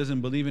person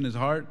doesn't believe in his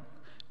heart,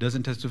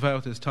 doesn't testify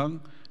with his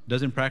tongue,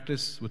 doesn't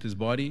practice with his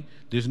body.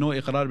 There's no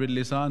iqrar bil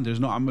lisan, there's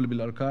no amal bil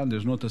arkan,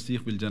 there's no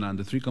tasdiq bil janan.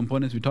 The 3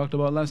 components we talked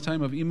about last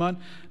time of iman,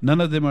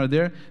 none of them are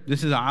there.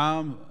 This is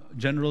a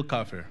general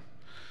kafir.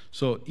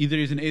 So either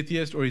he's an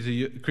atheist, or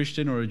he's a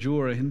Christian, or a Jew,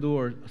 or a Hindu,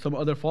 or some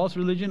other false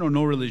religion, or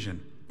no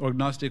religion. Or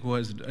agnostic who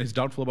is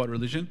doubtful about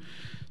religion.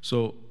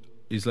 So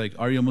he's like,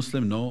 are you a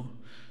Muslim? No.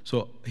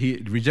 So he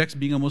rejects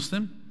being a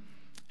Muslim,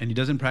 and he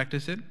doesn't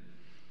practice it,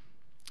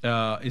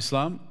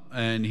 Islam,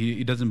 and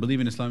he doesn't believe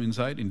in Islam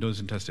inside, and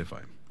doesn't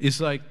testify. It's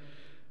like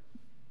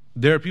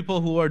there are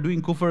people who are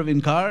doing kufr of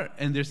inkar,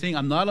 and they're saying,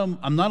 I'm not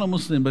a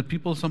Muslim, but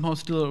people somehow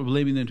still are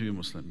blaming them to be a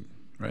Muslim.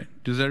 Right?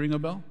 Does that ring a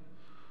bell?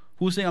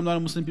 Who's saying I'm not a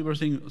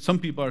Muslim? Some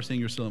people are saying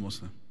you're still a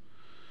Muslim.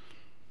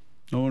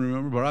 No one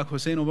remember Barack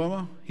Hussein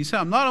Obama? He said,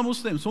 I'm not a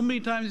Muslim. So many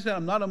times he said,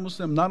 I'm not a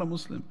Muslim, I'm not a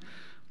Muslim.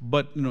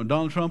 But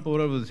Donald Trump or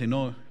whatever, they say,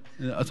 no,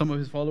 some of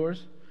his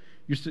followers,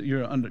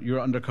 you're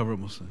undercover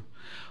Muslim.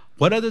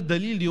 What other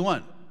dalil do you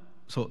want?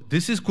 So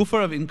this is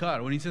kufr of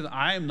inkar. When he says,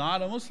 I am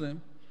not a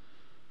Muslim,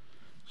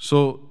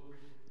 so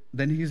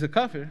then he's a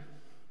kafir.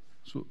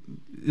 So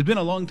it's been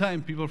a long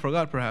time, people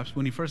forgot perhaps.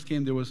 When he first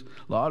came, there was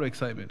a lot of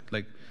excitement.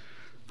 Like,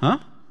 huh?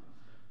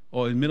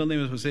 Oh, his middle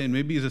name is Hussein.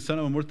 Maybe he's the son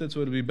of a murtad, so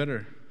it'll be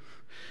better.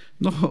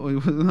 No,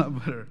 it was not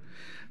better.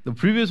 The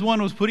previous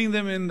one was putting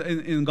them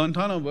in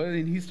Guantanamo,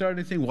 and he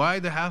started saying, why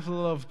the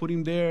hassle of putting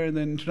him there, and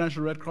then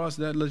International Red Cross,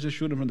 let's just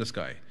shoot him from the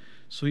sky.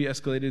 So he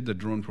escalated the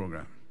drone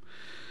program.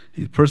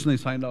 He personally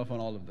signed off on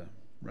all of them,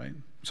 right?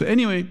 So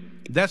anyway,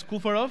 that's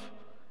kufr of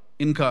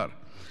inkar.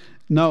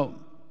 Now,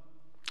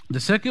 the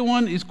second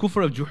one is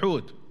kufr of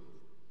juhud.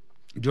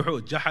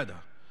 Juhud, jahada.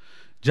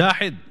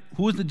 Jahid.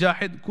 Who is the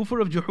jahid? Kufr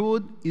of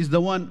juhud is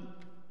the one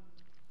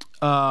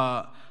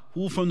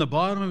who from the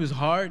bottom of his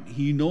heart,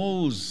 he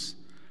knows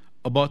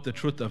about the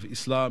truth of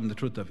Islam, the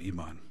truth of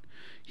Iman.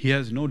 He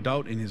has no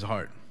doubt in his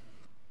heart.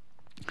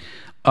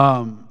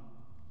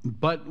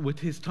 But with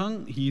his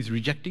tongue, he's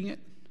rejecting it.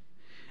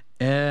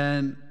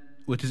 And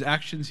with his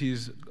actions,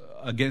 he's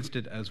against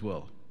it as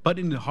well. But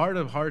in the heart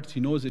of hearts, he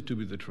knows it to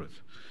be the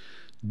truth.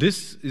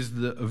 This is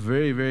a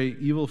very, very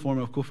evil form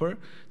of kufr.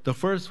 The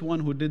first one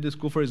who did this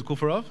kufr is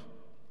kufr of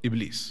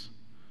Iblis.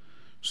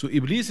 So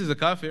Iblis is a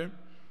kafir.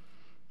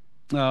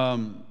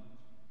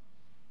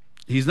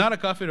 He's not a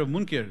kafir of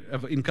munkar,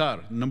 of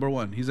inkar, number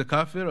one. He's a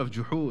kafir of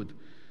juhud.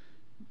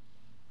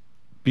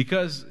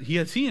 Because he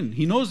has seen,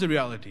 he knows the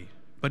reality,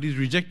 but he's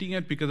rejecting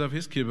it because of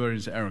his kibr,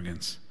 his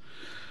arrogance.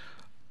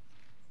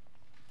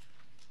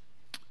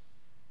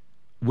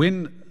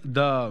 When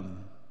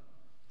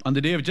on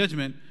the day of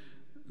judgment,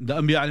 the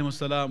Anbiya alayhimus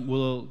salam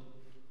will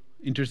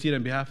intercede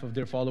on behalf of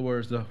their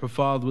followers, the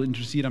Hufad will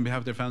intercede on behalf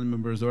of their family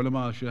members, the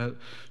ulama,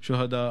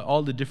 shuhada,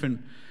 all the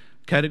different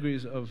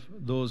categories of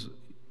those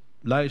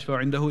La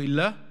yashfa'u indahu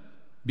illa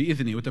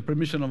bi'idhni. With the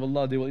permission of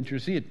Allah, they will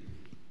intercede.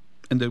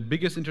 And the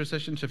biggest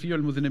intercession,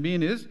 Shafi'ul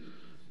Mudhnibeen, is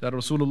that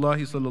Rasulullah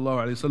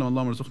sallallahu alayhi wa sallam,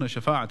 Allahumma rzuqna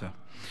shafa'ata.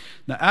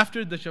 Now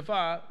after the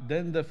shafa'ah,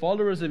 then the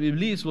followers of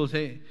Iblis will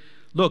say,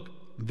 look,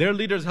 their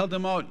leaders held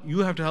them out, you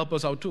have to help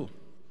us out too.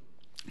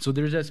 So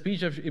there is a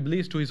speech of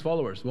Iblis to his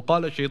followers.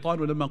 وَقَالَ الشَّيْطَانُ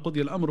لَمَّا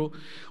قُضِيَ الْأَمْرُ.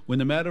 When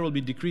the matter will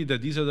be decreed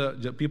that these are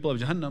the people of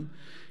Jahannam,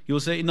 he will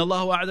say, إِنَّ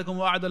اللَّهُ وَعَدَكُمْ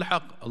وَعَدَ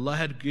الْحَقِّ. Allah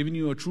had given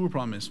you a true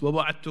promise.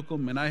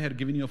 وَوَعَدْتُكُمْ. And I had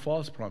given you a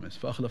false promise.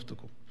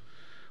 فَأَخْلَفْتُكُمْ.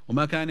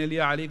 وَمَا كَانَ لِيَ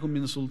عَلَيْكُمْ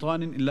مِنْ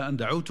سُلْطَانٍ إِلَّا أَنْ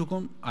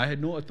دَعُوتُكُمْ. I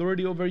had no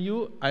authority over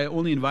you. I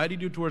only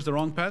invited you towards the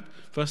wrong path.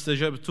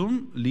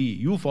 فَاسْتَجَبْتُمْ لِي.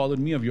 You followed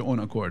me of your own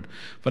accord.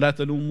 فَلَا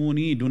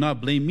تَلُومُونِي. Do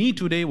not blame me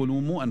today.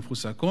 وَلُومُوا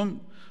أَنفُسَكُمْ.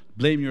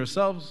 Blame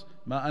yourselves.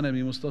 مَا أَنَا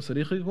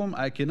بِمُسْتَصْرِخِكُمْ.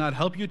 I cannot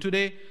help you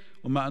today.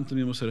 وَمَا أَنْتُمْ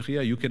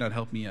بِمُسْرِخِيَّ. You cannot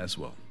help me as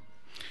well.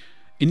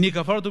 إِنِّي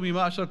كَفَرْتُ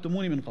بِمَا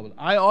أَشْرَكْتُمُونِي مِنْ قَبْلِ.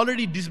 I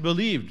already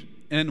disbelieved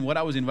in what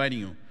I was inviting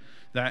you.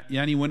 That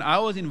yani when I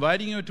was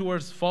inviting you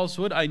towards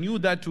falsehood, I knew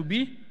that to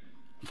be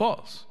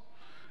false.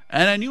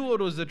 And I knew what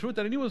was the truth,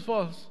 and I knew it was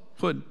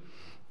falsehood.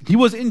 He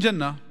was in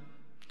Jannah.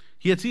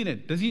 He had seen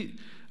it.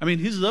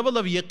 His level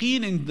of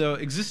yaqeen in the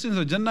existence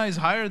of Jannah is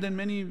higher than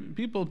many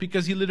people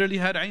because he literally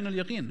had ayn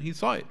al-yaqeen. He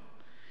saw it.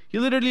 He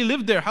literally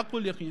lived there,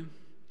 haqqul yaqeen.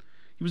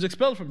 He was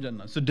expelled from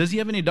Jannah. So does he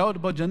have any doubt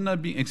about Jannah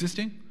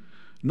existing?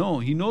 No,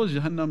 he knows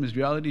Jahannam is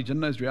reality,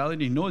 Jannah is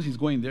reality. He knows he's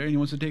going there and he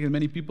wants to take as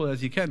many people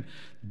as he can.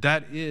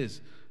 That is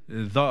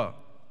the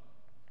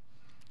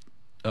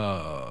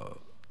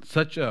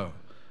such a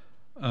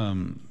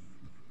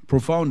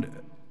profound,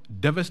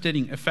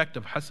 devastating effect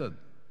of hasad,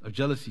 of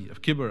jealousy,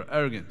 of kibr,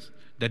 arrogance,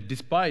 that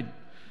despite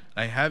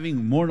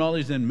having more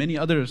knowledge than many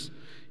others,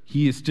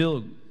 he is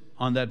still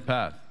on that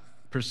path,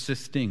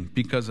 persisting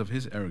because of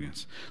his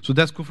arrogance. So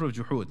that's kufr of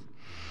juhud.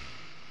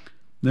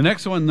 The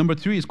next one, number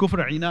 3, is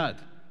kufr inad.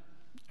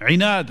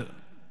 Inad.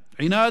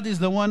 Inad is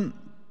the one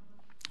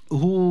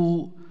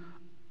who,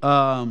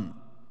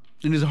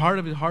 in his heart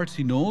of his hearts,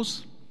 he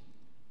knows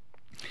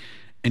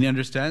and he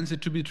understands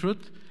it to be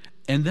truth.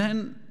 And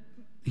then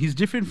he's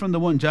different from the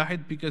one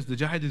jahid, because the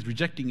jahid is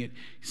rejecting it.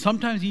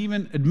 Sometimes he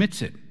even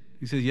admits it.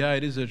 He says, yeah,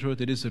 it is the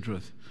truth, it is the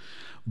truth.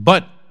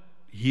 But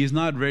he is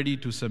not ready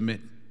to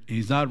submit.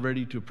 He's not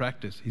ready to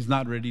practice. He's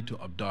not ready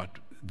to adopt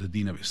the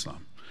deen of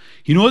Islam.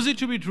 He knows it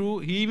to be true.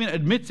 He even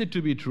admits it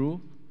to be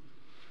true.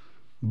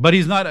 But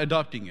he's not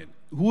adopting it.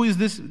 Who is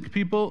this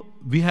people?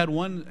 We had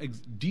one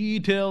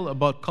detail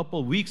about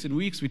couple weeks and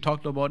weeks. We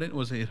talked about it. It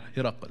was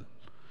Hiraqal.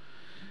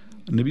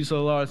 Nabi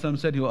sallallahu alaihi wasallam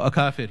said he was a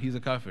kafir. He's a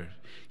kafir.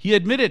 He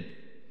admitted.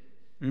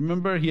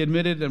 Remember, he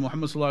admitted that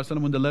Muhammad sallallahu alaihi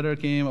wasallam, when the letter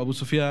came, Abu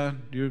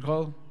Sufyan, do you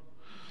recall?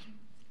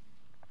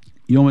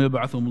 يوم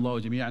يبعثهم الله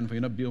جميعا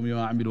فينبئهم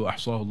بما عملوا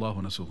أحصاه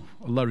الله ونسوه.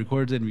 Allah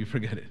records it and we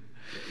forget it.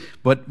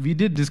 But we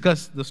did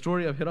discuss the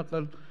story of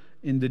Hiraqal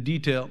in the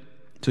detail.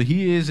 So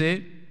he is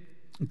a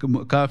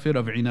kafir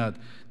of inad.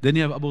 Then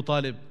you have Abu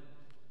Talib,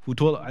 who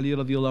told Ali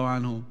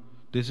radiallahu anhu,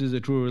 this is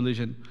the true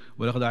religion.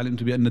 وَلَقَدْ عَلِمْتُ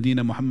بِأَنَّ دِينَ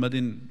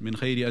مُحَمَّدٍ مِنْ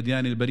خَيْرِ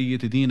أَدْيَانِ الْبَرِيَّةِ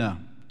دِينًا.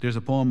 There's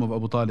a poem of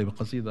Abu Talib, a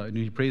qasida, and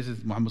he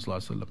praises Muhammad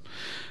sallallahu alaihi wasallam.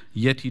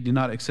 Yet he did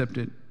not accept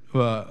it.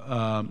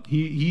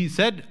 He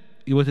said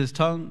it with his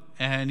tongue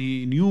and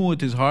he knew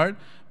with his heart,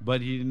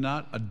 but he did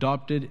not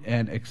adopt it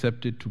and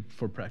accept it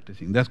for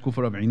practicing. That's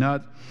kufr of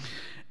inad.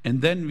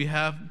 And then we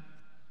have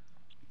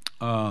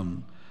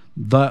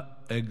the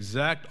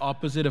exact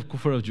opposite of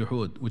kufr of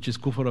juhud, which is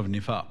kufr of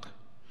nifaq.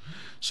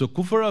 So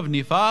kufr of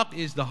nifaq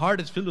is the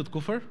heart is filled with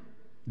kufr,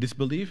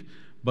 disbelief,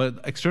 but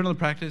external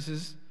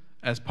practices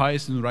as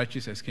pious and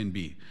righteous as can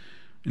be.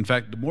 In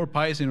fact, the more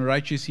pious and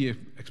righteous he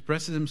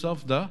expresses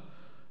himself, the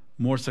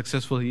more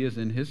successful he is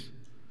in his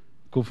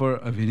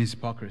kufr, of in his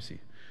hypocrisy.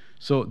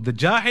 So the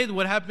jahid,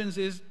 what happens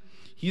is,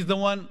 he's the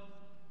one,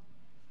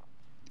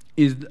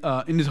 is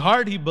in his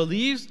heart he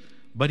believes,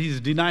 but he's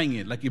denying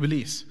it, like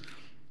Iblis.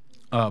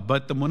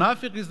 But the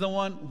munafiq is the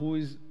one who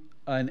is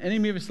an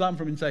enemy of Islam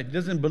from inside. He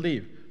doesn't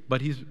believe,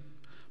 but he's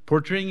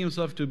portraying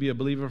himself to be a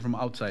believer from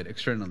outside,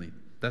 externally.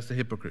 That's the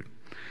hypocrite.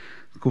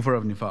 Kufr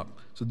of nifaq.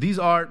 So these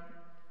are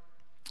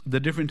the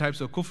different types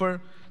of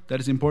kufr that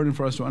is important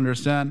for us to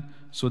understand,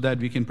 so that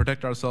we can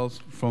protect ourselves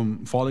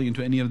from falling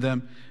into any of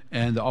them.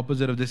 And the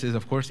opposite of this is,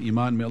 of course,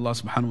 iman. May Allah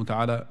subhanahu wa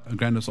ta'ala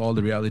grant us all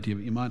the reality of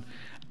iman.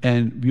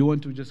 And we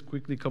want to just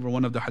quickly cover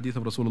one of the hadith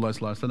of Rasulullah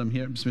sallallahu alaihi wasallam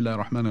here. Bismillah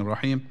ar-Rahman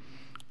ar-Rahim.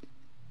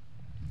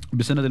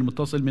 بسند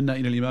المتصل منا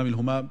إلى الإمام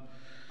الهمام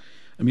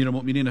أمير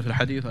المؤمنين في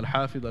الحديث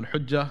الحافظ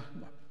الحجة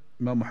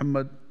إمام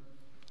محمد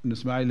بن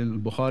إسماعيل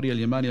البخاري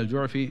اليماني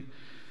الجعفي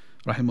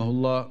رحمه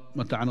الله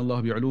متعنا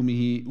الله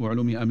بعلومه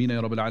وعلومه آمين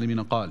يا رب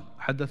العالمين. قال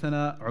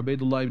حدثنا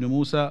عبيد الله بن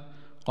موسى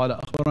قال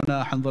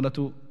أخبرنا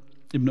حنظلة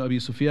ابن أبي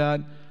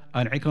سفيان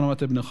عن عكرمة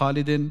بن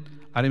خالد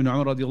عن ابن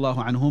عمر رضي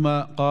الله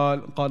عنهما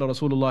قال قال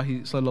رسول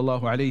الله صلى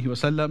الله عليه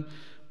وسلم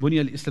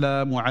بني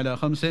الإسلام على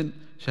 5: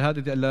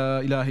 شهادة أن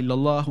لا إله إلا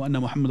الله وأن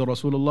محمد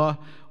رسول الله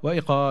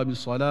وإقام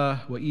الصلاة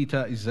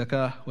وإيتاء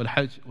الزكاة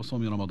والحج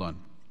وصوم رمضان.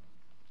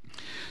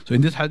 So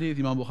in this hadith,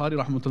 Imam Bukhari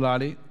rahmatullah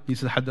alayhi, he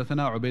says,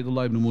 حدثنا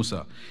Ubaydullah ibn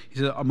Musa. He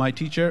said, my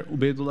teacher,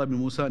 Ubaydullah ibn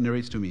Musa,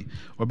 narrates to me.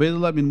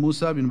 Ubaydullah ibn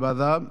Musa ibn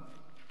Badab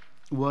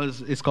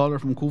was a scholar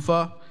from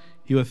Kufa.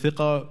 He was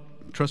thiqa,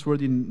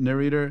 trustworthy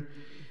narrator.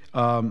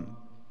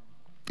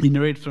 He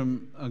narrates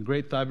from a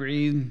great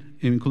tabi'een,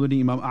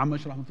 including Imam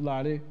Ahmed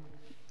rahmatullah alayhi.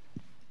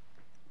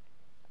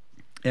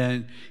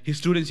 And his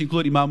students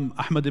include Imam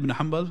Ahmed ibn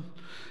Hanbal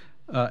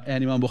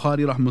and Imam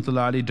Bukhari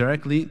rahmatullah alayhi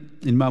directly,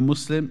 Imam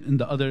Muslim, and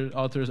the other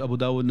authors, Abu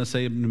Dawud,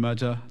 Nasai, Ibn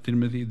Majah,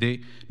 Tirmidhi,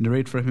 they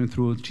narrate from him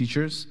through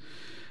teachers.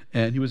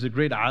 And he was a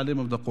great alim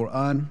of the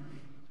Quran.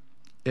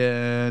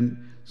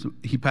 And so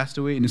he passed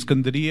away in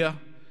Iskandariya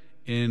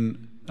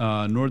in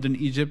northern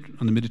Egypt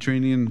on the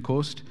Mediterranean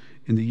coast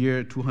in the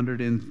year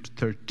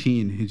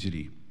 213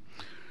 Hijri.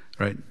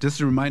 Right? Just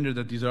a reminder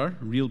that these are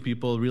real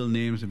people, real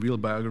names, and real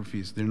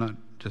biographies. They're not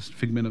just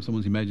figment of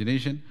someone's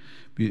imagination.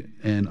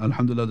 And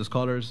alhamdulillah, the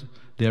scholars,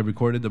 they have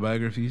recorded the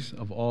biographies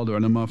of all the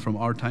ulama from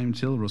our time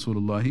till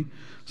Rasulullah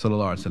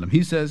sallallahu alaihi wasallam.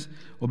 He says,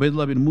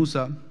 Ubaydullah bin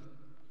Musa,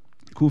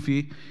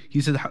 Kufi,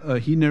 he said,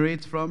 he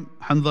narrates from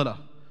Hanzala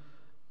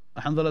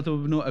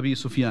ibn Abi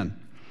Sufyan.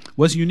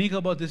 What's unique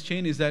about this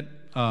chain is that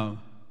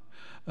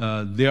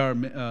they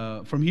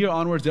are, from here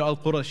onwards, they're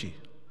al-Qurashi,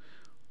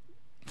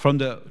 from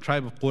the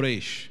tribe of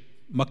Quraysh,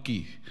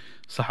 Makki,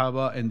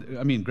 Sahaba,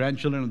 and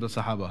grandchildren of the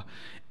Sahaba.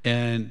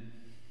 And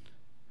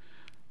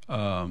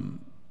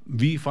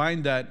we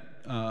find that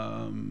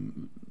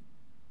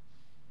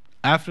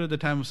after the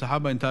time of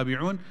Sahaba and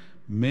Tabi'un,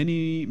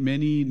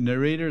 many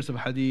narrators of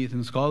hadith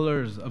and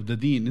scholars of the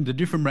deen, in the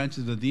different branches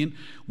of the deen,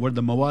 were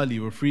the mawali,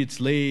 were freed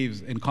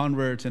slaves and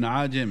converts and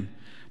ajim.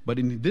 But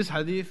in this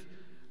hadith,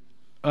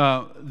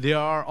 they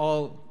are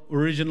all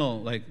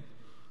original, like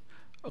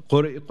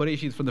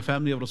Qurayshis from the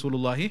family of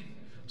Rasulullah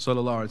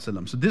sallallahu alaihi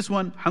wasallam. So this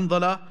one,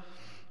 Handala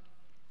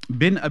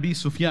bin Abi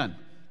Sufyan,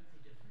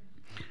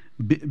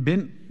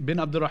 bin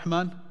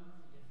Abdurrahman.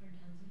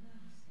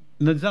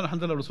 No, it's not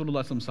Handala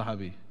Rasulullah sallallahu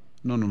sahabi.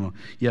 No.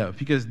 Yeah,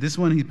 because this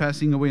one he's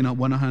passing away in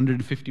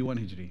 151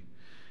 Hijri.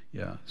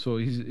 Yeah, so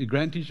he's a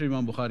grand teacher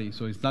Imam Bukhari,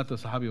 so he's not the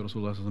Sahabi of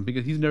Rasulullah sallallahu alaihi wasallam,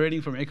 because he's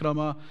narrating from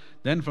Ikramah,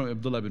 then from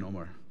Abdullah bin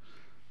Umar.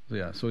 So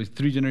yeah, so he's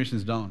 3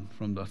 generations down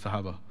from the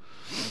Sahaba.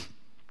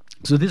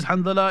 So this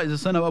Handala is the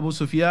son of Abu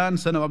Sufyan,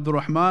 son of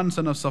Abdurrahman,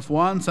 son of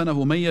Safwan, son of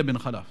Umayyah bin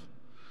Khalaf.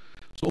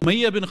 So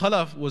Umayyah bin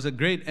Khalaf was a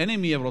great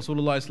enemy of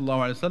Rasulullah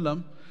sallallahu alaihi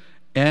wasallam,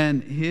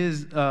 and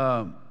his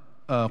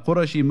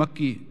Qurashi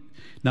Makki.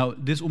 Now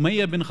this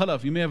Umayyah bin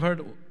Khalaf, you may have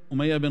heard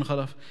Umayyah bin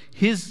Khalaf.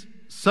 His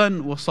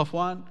son was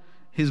Safwan,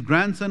 his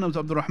grandson was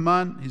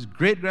Abdurrahman, his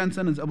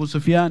great-grandson is Abu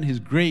Sufyan, his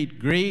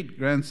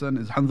great-great-grandson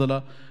is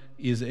Handala,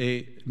 is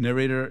a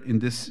narrator in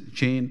this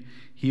chain.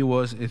 He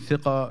was a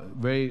thiqa,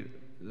 very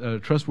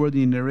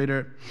trustworthy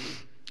narrator,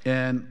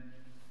 and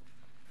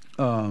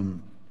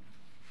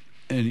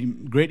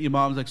great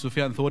imams like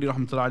Sufyan Thawri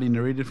rahmatullahi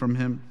narrated from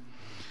him.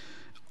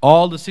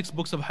 All the 6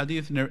 books of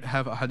hadith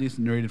have a hadith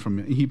narrated from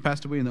him. He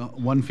passed away in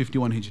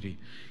 151 Hijri.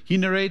 He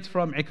narrates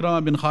from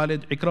Ikramah bin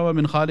Khalid. Ikramah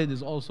bin Khalid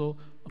is also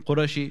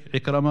Qurashi.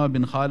 Ikramah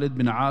bin Khalid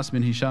bin As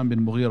bin Hisham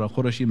bin Mughira,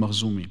 Qurashi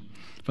Makhzumi,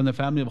 from the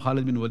family of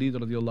Khalid bin Walid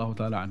radiyallahu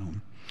ta'ala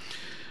anhum.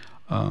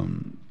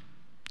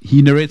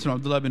 He narrates from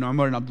Abdullah bin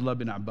Umar and Abdullah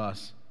bin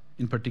Abbas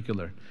in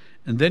particular.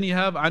 And then you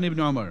have An ibn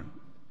Umar.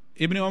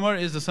 Ibn Umar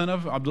is the son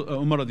of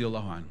Umar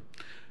radiyallahu anhu.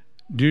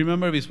 Do you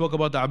remember we spoke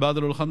about the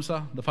Abadul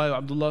Khamsa, the 5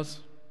 Abdullahs?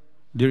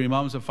 They're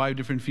imams of 5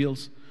 different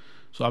fields.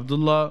 So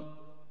Abdullah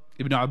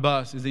ibn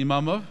Abbas is the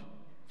imam of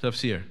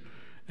tafsir,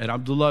 and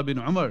Abdullah bin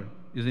Umar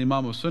is the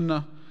imam of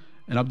sunnah,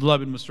 and Abdullah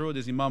bin Mas'ud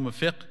is imam of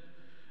fiqh,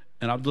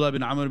 and Abdullah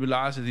bin Amr bin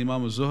al-As is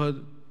imam of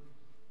zuhud,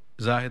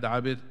 zahid,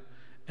 abid,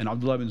 and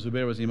Abdullah bin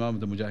Zubair was imam of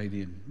the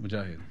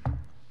mujahid.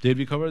 Did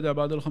we cover the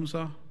Abad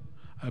al-Khamsa?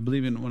 I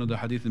believe in one of the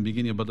hadith in the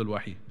beginning of Badr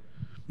al-Wahi.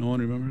 No one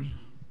remembers?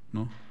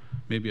 No?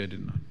 Maybe I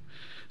did not.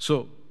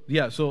 So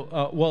yeah, so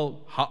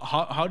well,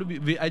 how do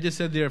we? I just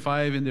said there are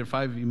 5, and there are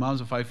 5 imams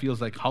of 5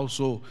 fields. Like how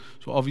so?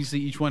 So obviously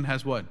each one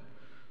has what?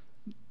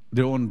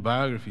 Their own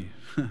biography.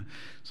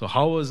 So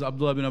how was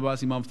Abdullah bin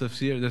Abbas imam of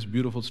tafsir? That's a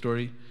beautiful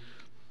story.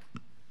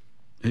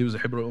 He was a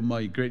Hibra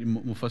Ummah, a great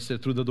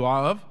mufassir, through the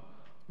dua of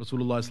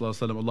Rasulullah sallallahu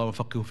alaihi wasallam. Allahumma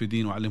faqqihhu fi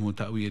din wa 'allimhu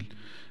ta'wil.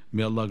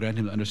 May Allah grant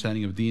him the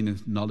understanding of deen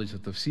and knowledge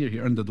of tafsir. He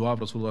earned the dua of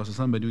Rasulullah sallallahu alaihi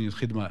wasallam by doing his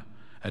khidmah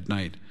at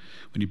night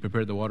when he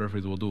prepared the water for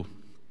his wudu.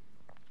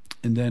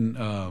 And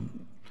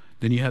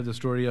then you have the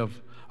story of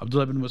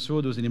Abdullah bin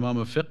Mas'ud, who was an imam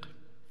of fiqh.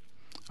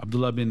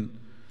 Abdullah bin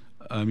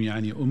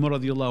Umar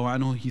radiyallahu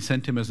anhu, he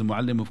sent him as the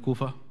muallim of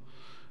Kufa.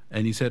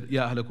 And he said,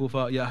 Ya Ahl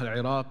Kufa, Ya Ahl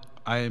Iraq,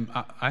 I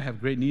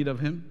have great need of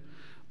him,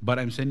 but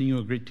I'm sending you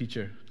a great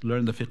teacher.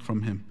 Learn the fiqh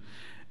from him.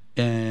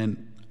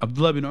 And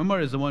Abdullah bin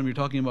Umar is the one we're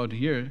talking about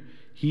here.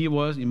 He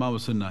was imam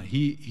of sunnah.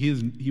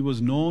 He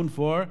was known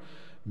for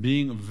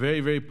being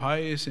very, very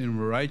pious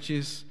and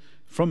righteous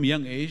from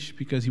young age,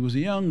 because he was a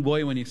young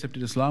boy when he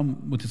accepted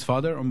Islam with his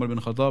father, Umar bin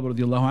Khattab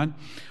radiallahu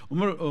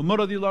anhu. Umar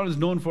radiallahu anhu is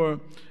known for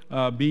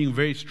being a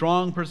very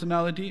strong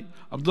personality.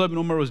 Abdullah bin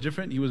Umar was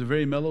different. He was a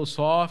very mellow,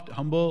 soft,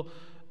 humble,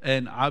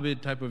 and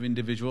abid type of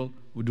individual,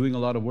 doing a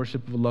lot of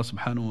worship of Allah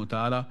subhanahu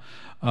wa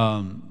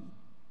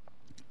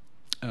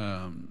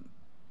ta'ala.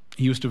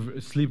 He used to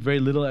sleep very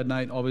little at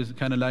night, always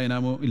kana la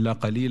yanamu illa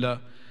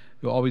qalila.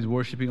 He was always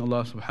worshipping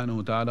Allah subhanahu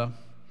wa ta'ala.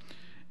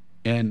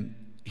 And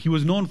he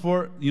was known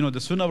for, the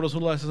sunnah of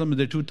Rasulullah,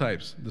 there are 2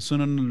 types, the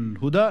sunan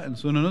al-huda and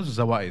sunan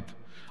al-zawaid,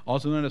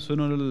 also known as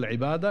sunan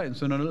al-ibadah and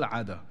sunan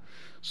al-ada.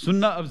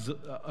 Sunnah of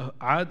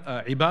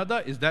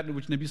ibadah is that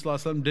which Nabi sallallahu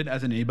alaihi wasallam did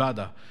as an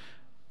ibadah,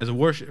 as a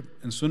worship,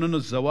 and sunan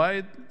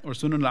al-zawaid or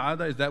sunan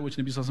al-ada is that which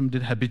Nabi sallallahu alaihi wasallam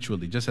did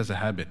habitually, just as a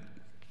habit.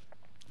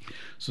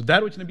 So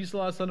that which Nabi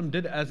sallallahu alaihi wasallam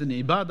did as an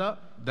ibadah,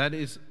 that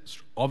is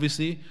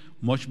obviously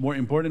much more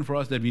important for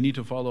us, that we need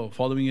to follow.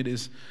 Following it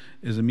is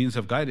a means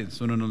of guidance,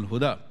 sunan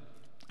al-huda.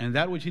 And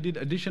that which he did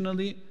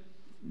additionally,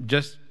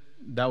 just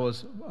that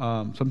was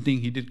something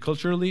he did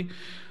culturally,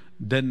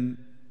 then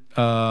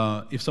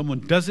if someone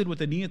does it with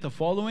the niyat of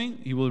following,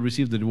 he will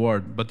receive the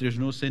reward. But there's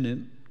no sin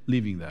in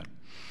leaving that.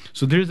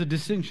 So there's a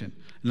distinction.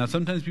 Now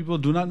sometimes people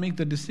do not make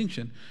the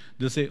distinction.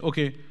 They'll say,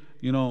 okay,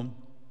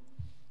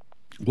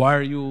 why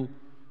are you,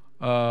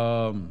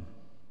 for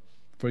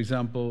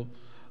example,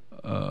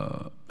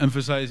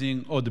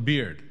 emphasizing, the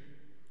beard?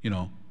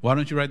 Why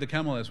don't you ride the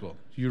camel as well?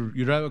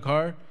 You drive a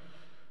car.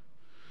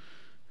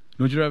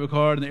 Don't you drive a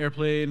car and the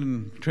airplane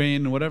and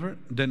train and whatever?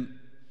 Then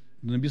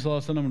the Nabi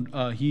sallallahu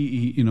alaihi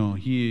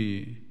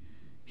wasallam,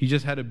 he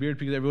just had a beard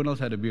because everyone else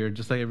had a beard,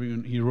 just like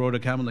he rode a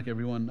camel like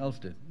everyone else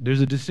did.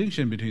 There's a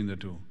distinction between the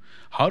two.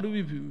 How do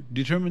we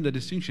determine the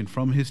distinction?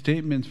 From his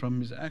statements,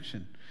 from his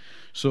action.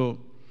 So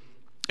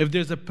if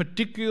there's a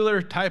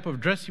particular type of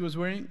dress he was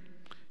wearing,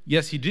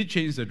 yes, he did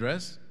change the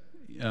dress,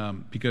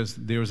 because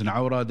there was an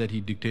aura that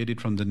he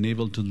dictated from the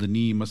navel to the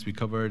knee must be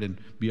covered and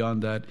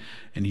beyond that,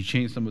 and he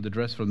changed some of the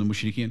dress from the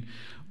mushrikeen.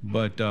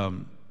 But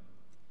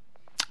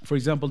for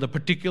example, the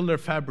particular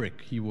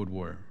fabric he would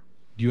wear,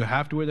 do you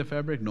have to wear the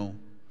fabric? No,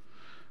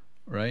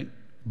 right?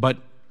 But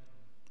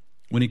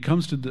when it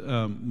comes to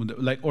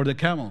the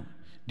camel,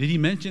 did he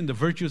mention the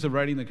virtues of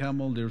riding the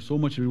camel? There's so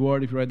much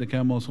reward if you ride the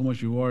camel, so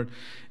much reward,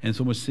 and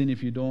so much sin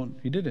if you don't.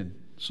 He didn't.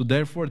 So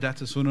therefore,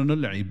 that's a sunan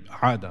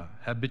al-'ada,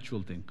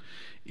 habitual thing.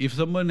 If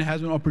someone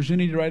has an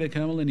opportunity to ride a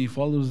camel and he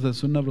follows the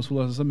sunnah of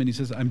Rasulullah and he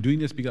says, I'm doing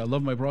this because I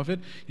love my Prophet,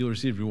 he'll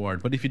receive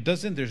reward. But if he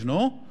doesn't, there's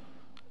no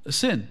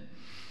sin.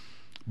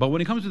 But when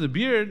it comes to the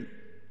beard,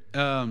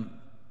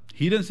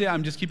 he didn't say,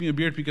 I'm just keeping a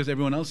beard because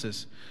everyone else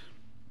is.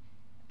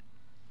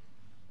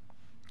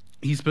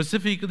 He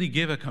specifically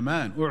gave a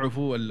command,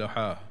 u'ufu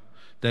al-laha,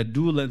 that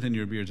do lengthen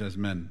your beards as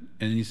men.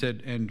 And he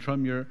said, and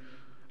from your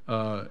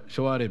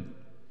shawarib,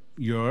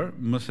 your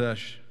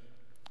mustache,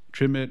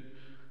 trim it,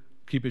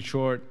 keep it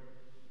short.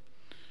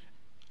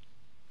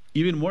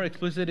 Even more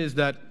explicit is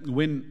that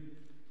when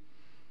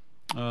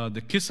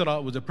the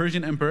Kisra was a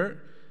Persian emperor,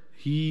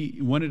 he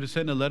wanted to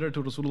send a letter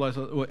to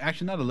Rasulullah, well,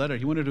 actually not a letter,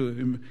 he wanted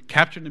to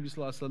capture Nabi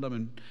Sallallahu Alaihi Wasallam,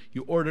 and he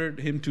ordered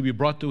him to be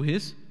brought to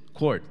his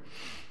court.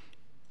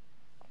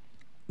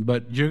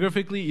 But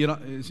geographically,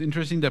 it's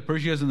interesting that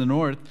Persia is in the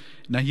north.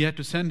 Now he had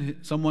to send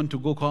someone to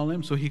go call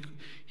him, so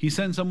he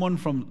sent someone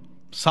from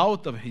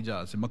south of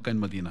Hijaz, in Makkah and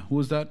Medina. Who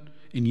was that?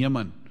 In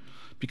Yemen.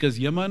 Because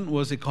Yemen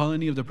was a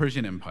colony of the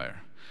Persian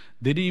Empire.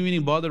 They didn't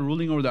even bother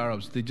ruling over the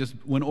Arabs. They just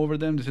went over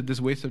them. They said, this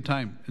is a waste of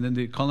time. And then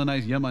they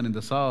colonized Yemen in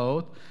the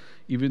south,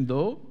 even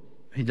though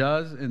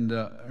Hijaz in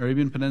the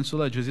Arabian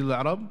Peninsula, Jazirah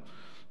al-Arab,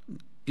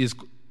 is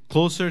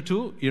closer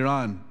to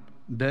Iran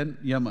than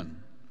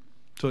Yemen.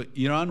 So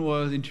Iran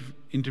was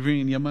interfering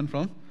in Yemen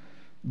from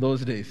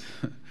those days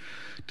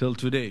till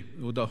today,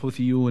 with the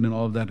Houthiyun and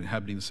all of that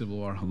happening, the civil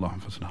war.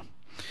 Allahumma fasna.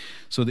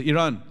 So the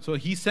Iran. So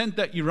he sent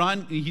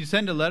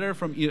a letter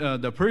from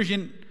the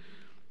Persian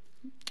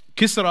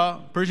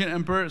Kisra, Persian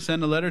emperor,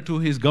 sent a letter to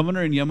his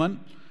governor in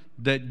Yemen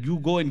that you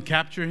go and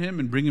capture him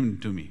and bring him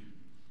to me.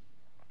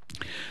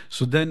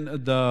 So then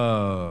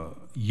the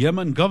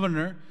Yemen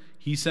governor,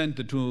 he sent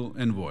the two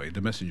envoy,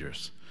 the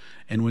messengers.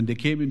 And when they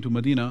came into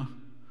Medina,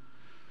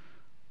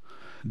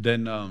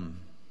 then Nabi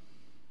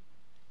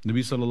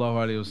Sallallahu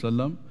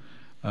Alaihi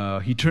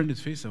Wasallam, he turned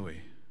his face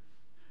away.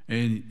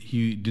 And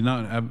he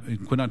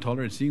could not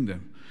tolerate seeing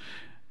them.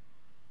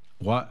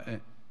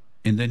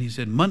 And then he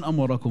said, Man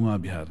amarakuma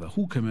bihadha?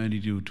 Who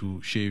commanded you to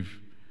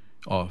shave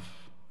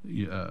off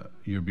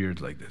your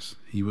beard like this?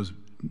 He was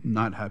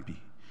not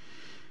happy.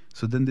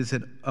 So then they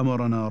said,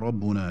 Amarana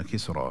Rabbuna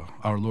Kisra.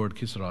 Our Lord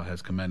Kisra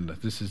has commanded us.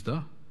 This is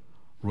the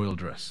royal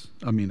dress.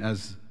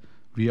 As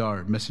we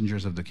are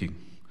messengers of the king.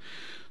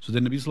 So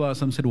then Nabi Sallallahu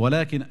Alaihi Wasallam said,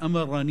 Walakin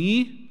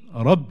amarani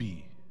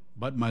Rabbi.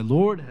 But my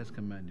Lord has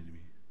commanded me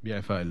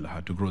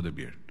to grow the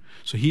beard.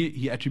 So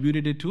he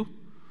attributed it to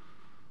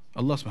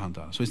Allah subhanahu wa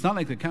ta'ala. So it's not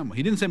like the camel.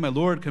 He didn't say, my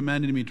Lord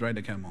commanded me to ride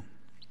a camel.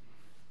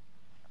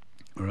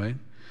 Alright?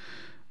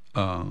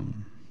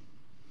 Subhanallah.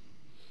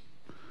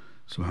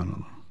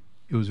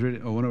 It was really,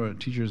 one of our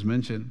teachers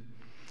mentioned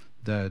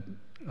that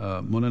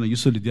Maulana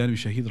Yusuf al-Diani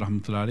Shahid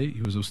rahmatullahi alayhi,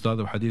 he was Ustad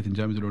of Hadith in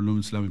Jamiat al-Ulum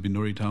Islam in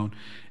Nuri town.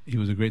 He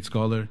was a great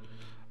scholar,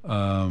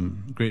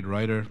 great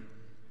writer,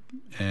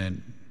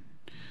 and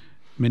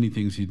many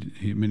things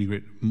many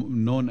great,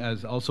 known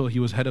as, also he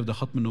was head of the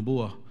Khatm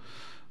al-Nubuwah.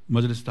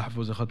 Majlis Tahf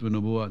was a Khatm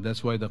al-Nubuwah.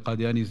 That's why the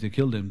Qadianis, they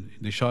killed him,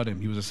 they shot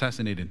him, he was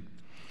assassinated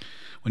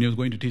when he was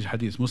going to teach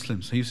Hadith,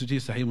 Muslims. He used to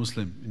teach Sahih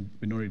Muslim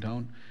in Nuri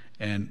town,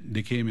 and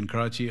they came in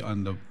Karachi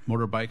on the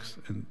motorbikes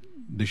and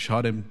they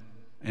shot him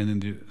and then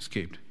they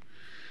escaped.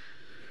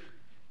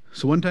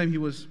 So one time he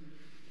was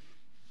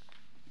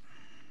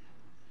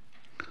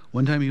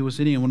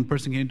sitting and one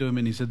person came to him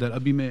and he said that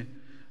Abhi mein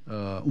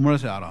Umrah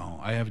se aa raha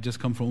hu. I have just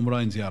come from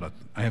Umrah and Ziyarat.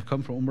 I have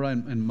come from Umrah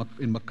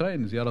in Makkah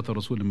and Ziyarat al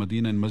Rasul in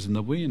Medina and Masjid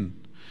Nabawi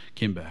and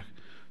came back.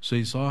 So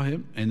he saw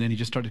him and then he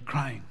just started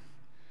crying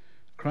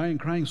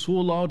so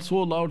loud,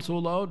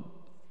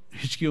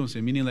 Hijkiyon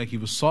se, meaning like he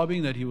was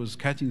sobbing that he was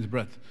catching his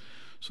breath.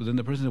 So then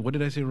the person said, what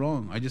did I say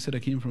wrong? I just said I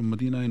came from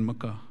Medina and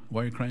Makkah.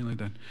 Why are you crying like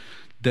that?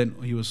 Then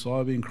he was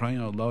sobbing, crying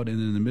out loud,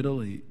 and in the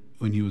middle,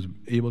 when he was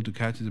able to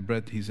catch his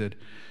breath, he said,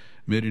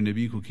 Mere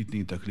Nabi ko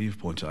kitni takleef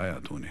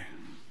pahunchaya tune.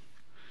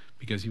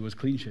 Because he was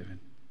clean shaven.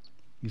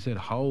 He said,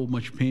 how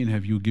much pain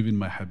have you given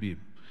my Habib?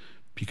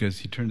 Because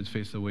he turned his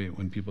face away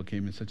when people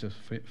came in such a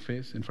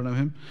face in front of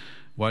him.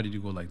 Why did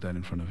you go like that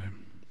in front of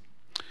him?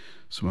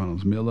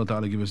 SubhanAllah. May Allah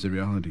Ta'ala give us the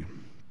reality.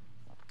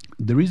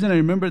 The reason I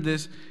remember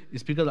this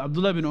is because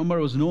Abdullah bin Umar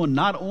was known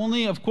not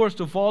only, of course,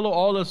 to follow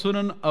all the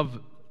sunan of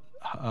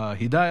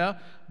Hidayah,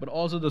 but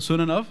also the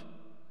sunan of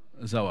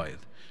Zawaid.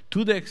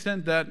 To the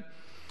extent that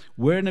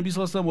where Nabi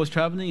Sallallahu Alaihi Wasallam was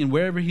traveling and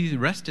wherever he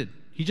rested,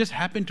 he just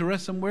happened to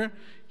rest somewhere,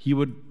 he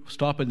would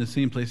stop in the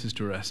same places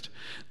to rest.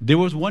 There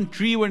was one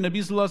tree where Nabi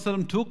Sallallahu Alaihi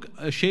Wasallam took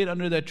a shade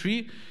under that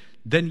tree.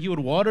 Then he would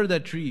water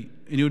that tree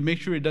and he would make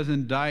sure it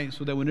doesn't die,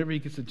 so that whenever he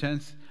gets a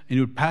chance and he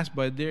would pass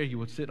by there, he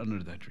would sit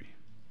under that tree.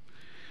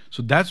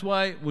 So that's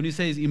why when he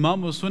says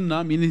Imam of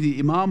Sunnah, meaning the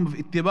Imam of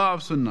Ittiba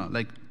of Sunnah,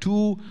 like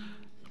to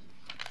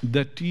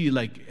the T,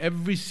 like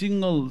every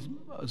single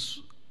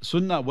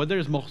Sunnah, whether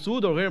it's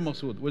maqsood or ghair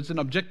maqsood, whether it's an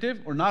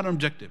objective or not an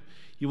objective,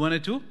 he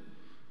wanted to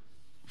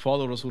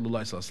follow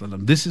Rasulullah sallallahu alaihi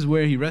wasallam. This is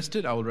where he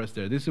rested, I will rest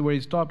there. This is where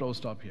he stopped, I will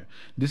stop here.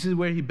 This is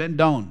where he bent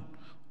down.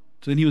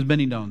 So then he was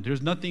bending down.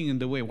 There's nothing in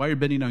the way. Why are you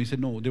bending down? He said,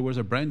 no, there was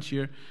a branch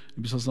here.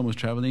 Nabi sallallahu alaihi wasallam was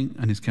traveling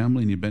on his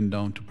camel and he bent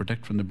down to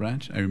protect from the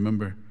branch. I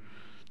remember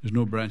there's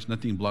no branch,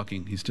 nothing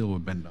blocking. He still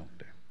would bend down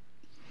there.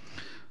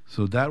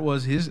 So that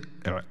was his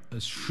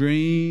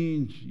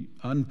strange,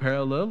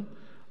 unparalleled,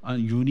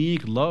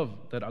 unique love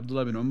that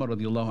Abdullah bin Umar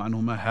radiallahu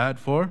anhuma had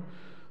for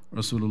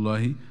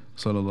Rasulullah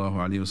sallallahu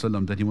alaihi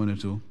wasallam, that he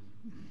wanted to.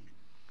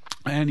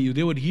 And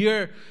they would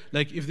hear,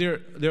 like if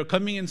they're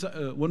coming in,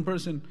 one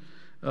person,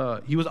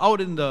 he was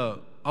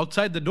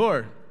outside the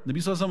door. Nabi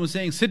sallallahu alaihi wasallam was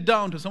saying, sit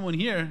down to someone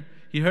here.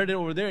 He heard it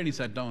over there and he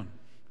sat down.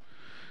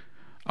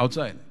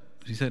 Outside.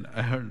 He said,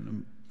 I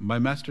heard, my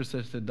master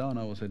said sit down,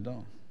 I will sit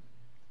down.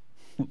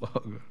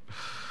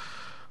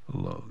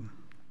 Allah.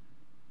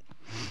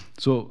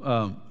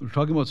 So we're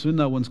talking about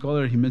Sunnah. One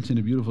scholar, he mentioned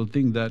a beautiful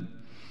thing that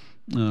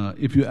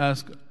if you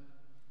ask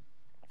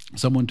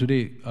someone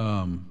today,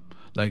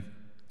 like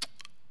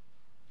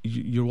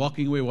you're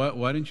walking away,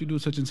 why didn't you do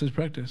such and such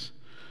practice?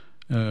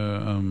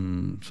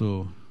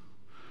 So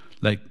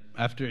like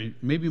after,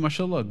 maybe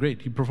mashallah,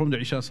 great, he performed the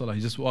Isha Salah,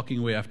 he's just walking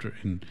away after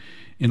in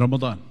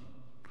Ramadan.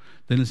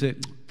 Then he'll say,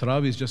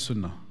 Tarawih is just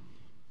Sunnah.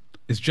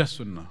 It's just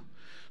Sunnah.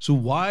 So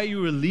why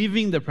you were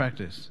leaving the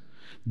practice?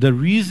 The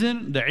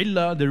reason, the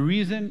illah, the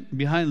reason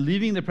behind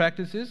leaving the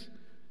practice is,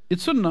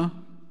 it's Sunnah.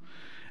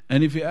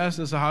 And if you ask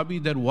the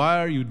Sahabi that why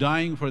are you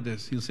dying for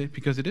this? He'll say,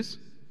 because it is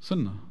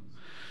Sunnah.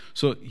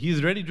 So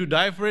he's ready to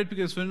die for it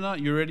because Sunnah,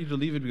 you're ready to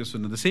leave it because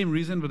Sunnah. The same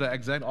reason, but the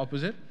exact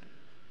opposite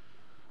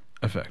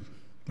effect.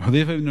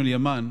 Hudayfa ibn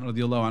al-Yaman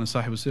radiallahu anhu,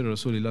 Sahih Sirr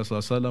Rasulullah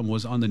sallallahu alaihi wasallam,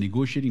 was on the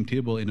negotiating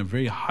table in a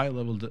very high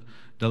level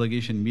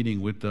delegation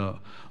meeting with the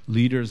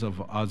leaders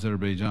of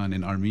Azerbaijan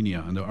and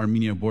Armenia, on the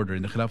Armenia border,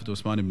 in the Khilafat of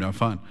Uthman ibn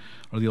Affan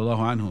radiallahu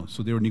anhu.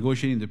 So they were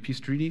negotiating the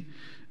peace treaty,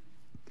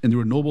 and there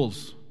were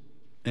nobles,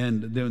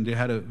 and then they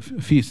had a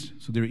feast,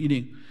 so they were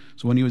eating.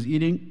 So when he was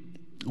eating,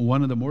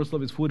 one of the morsel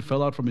of his food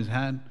fell out from his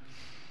hand.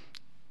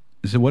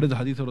 He said, what is the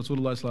hadith of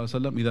Rasulullah sallallahu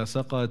alaihi wasallam? إِذَا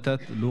سَقَطَتْ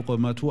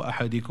لُقْمَةُ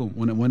أَحَدِكُمْ,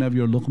 whenever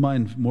your luqma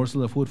and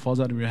morsel of food falls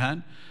out of your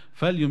hand,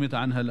 فَلْيُمِتْ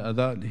عَنْهَا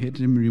الْأَذَى, hit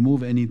him,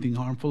 remove anything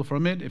harmful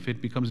from it if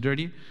it becomes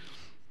dirty.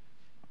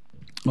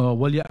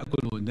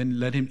 وَلْيَأْكُلْهُ, and then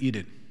let him eat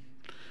it.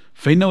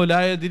 فَإِنَّهُ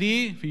لَا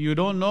يَدْرِي, you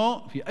don't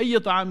know فِي أَيِّ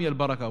طَعَامِ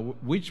الْبَرَكَةِ,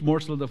 which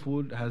morsel of the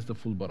food has the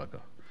full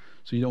barakah.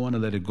 So you don't want to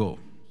let it go.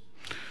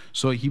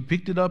 So he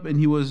picked it up and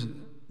he was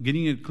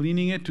getting it,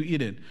 cleaning it to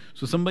eat it.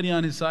 So somebody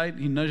on his side,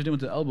 he nudged him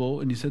with the elbow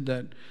and he said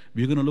that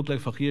we're going to look like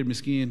faqir,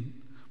 miskeen,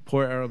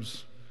 poor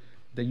Arabs,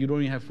 that you don't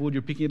even have food,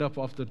 you're picking it up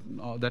off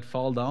that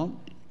fall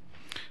down.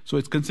 So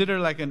it's considered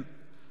like an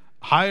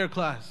higher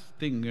class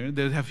thing.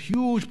 They have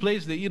huge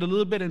plates, they eat a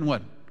little bit and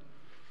what?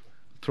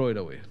 Throw it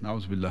away.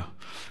 Na'uz billah.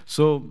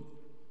 So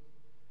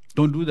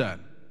don't do that.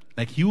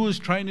 Like he was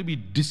trying to be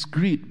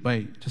discreet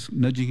by just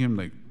nudging him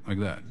like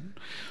that.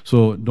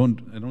 So I don't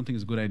think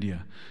it's a good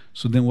idea.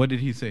 So then what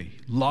did he say?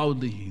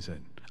 Loudly he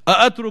said,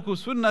 أَأَتْرُكُ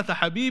سُنَّةَ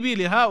حَبِيبِي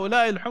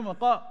لِهَؤُلَاءِ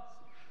الْحُمَقَاءِ,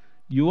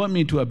 you want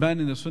me to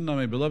abandon the sunnah,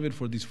 my beloved,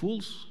 for these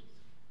fools?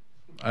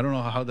 I don't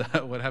know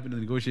what happened in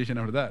the negotiation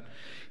after that.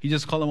 He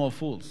just called them all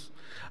fools.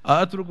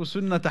 أَأَتْرُكُ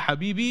سُنَّةَ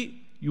حَبِيبِي,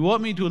 you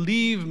want me to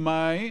leave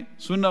my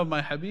sunnah of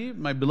my Habib,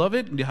 my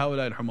beloved,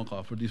 لِهَؤُلَاءِ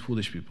الْحُمَقَاءِ, for these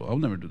foolish people? I'll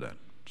never do that.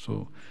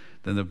 So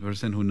then the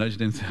person who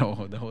nudged him said,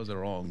 oh, that was a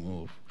wrong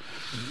move.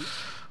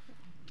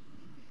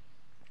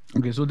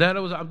 Okay, so that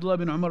was Abdullah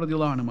bin Umar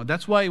radiallahu anhu.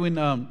 That's why when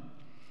Muawiyah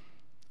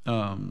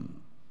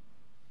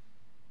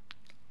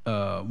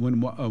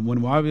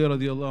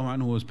radiallahu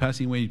anhu was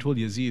passing away, he told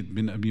Yazid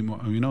bin Abi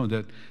Muawiyah,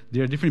 that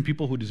there are different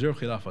people who deserve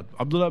khilafat.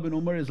 Abdullah bin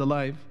Umar is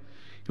alive.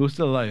 He was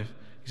still alive.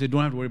 He said,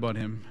 don't have to worry about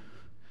him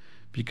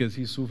because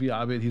he's Sufi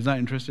Abid. He's not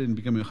interested in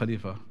becoming a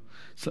khalifa.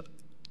 So,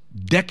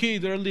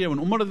 decades earlier, when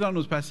Umar radiallahu anhu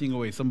was passing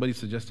away, somebody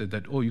suggested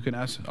that, oh, you can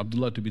ask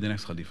Abdullah to be the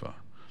next khalifa.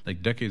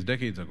 Like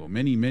decades ago.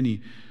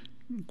 Many,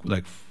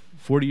 like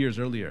 40 years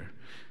earlier.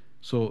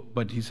 So,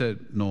 but he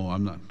said, no,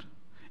 I'm not.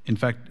 In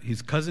fact,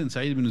 his cousin,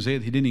 Sa'id ibn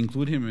Zayd, he didn't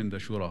include him in the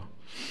shura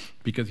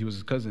because he was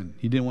his cousin.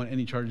 He didn't want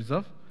any charges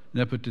of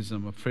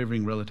nepotism, of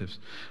favoring relatives.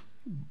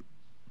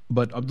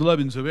 But Abdullah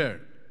bin Zubair,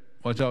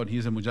 watch out,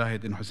 he's a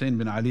mujahid. And Hussein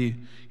bin Ali,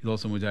 he's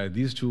also a mujahid.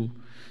 These two.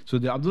 So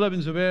the Abdullah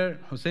bin Zubair,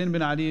 Hussein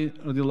bin Ali,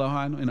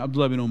 radiallahu anhu, and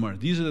Abdullah bin Umar.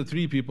 These are the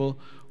three people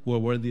who are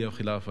worthy of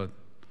khilafat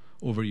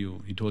over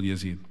you, he told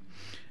Yazid.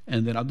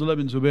 And then Abdullah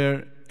bin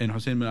Zubair and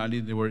Hussein bin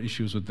Ali, there were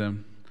issues with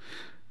them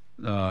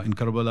in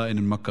Karbala and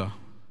in Makkah,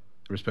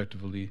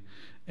 respectively.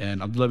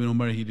 And Abdullah bin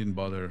Umar, he didn't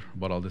bother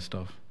about all this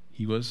stuff.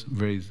 He was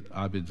very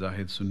abid,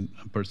 zahid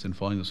person,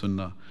 following the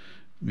sunnah,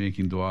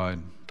 making dua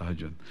and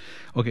tahajjud.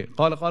 Okay.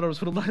 قال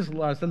Rasulullah sallallahu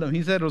alaihi wasallam.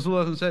 He said,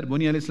 Rasulullah said,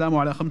 بني الإسلام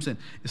على خمس.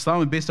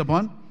 Islam is based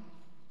upon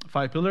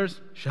 5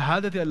 pillars.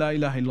 Shahadati la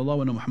ilaha illallah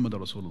wa anna Muhammad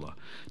Rasulullah.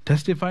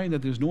 Testifying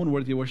that there is no one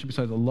worthy of worship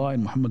besides Allah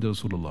and Muhammad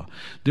Rasulullah.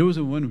 There was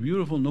one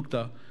beautiful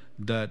nukta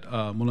that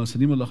Mullah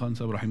Salimullah Khan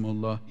Sahib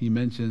rahimahullah, he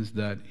mentions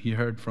that he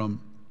heard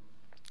from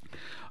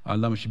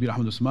Allama Shabir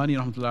Ahmed Usmani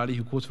rahmatullahi alayhi,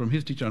 who quotes from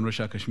his teacher Anwar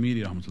Shah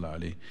Kashmiri rahmatullahi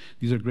alayhi.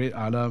 These are great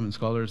alam and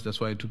scholars, that's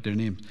why I took their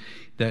names.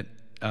 That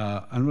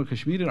Anwar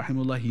Kashmiri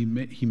rahimahullah,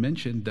 he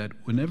mentioned that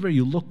whenever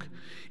you look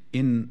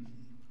in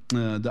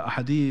the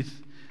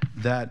hadith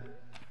that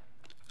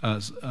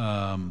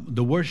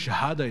the word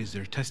shahada is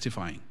there,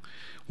 testifying.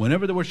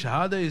 Whenever the word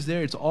shahada is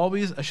there, it's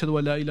always ashhadu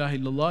an la ilaha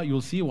illallah.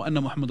 You'll see wa anna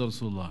Muhammad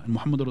Rasulullah, and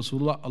Muhammad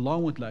Rasulullah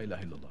along with la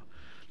ilaha illallah.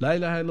 La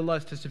ilaha illallah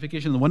is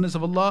testification of the oneness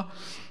of Allah,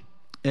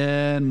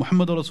 and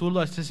Muhammad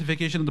Rasulullah is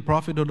testification of the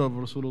prophethood of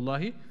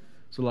Rasulullah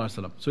sallallahu alaihi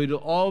wasallam. So it'll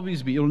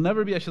always be, it'll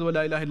never be ashhadu an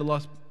la ilaha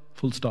illallah,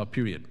 full stop,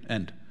 period,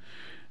 end.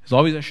 It's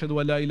always ashhadu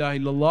an la ilaha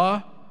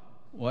illallah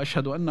wa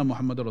ashhadu anna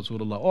Muhammad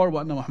Rasulullah, or wa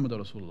anna Muhammad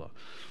Rasulullah.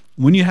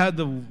 When you have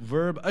the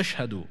verb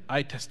ashhadu,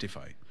 I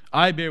testify,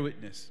 I bear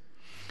witness.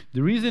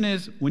 The reason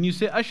is, when you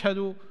say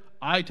ashhadu,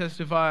 I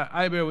testify,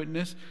 I bear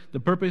witness, the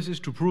purpose is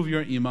to prove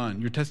your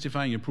iman. You're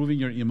testifying, you're proving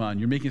your iman,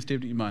 you're making a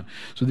statement of iman.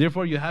 So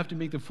therefore you have to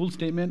make the full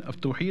statement of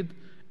tawheed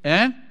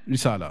and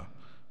risala,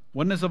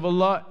 oneness of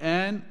Allah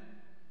and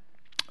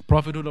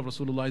prophethood of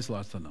Rasulullah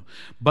sallallahu alaihi wasallam.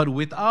 But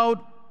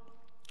without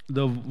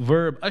the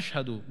verb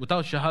ashhadu,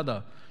 without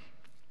shahada,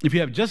 if you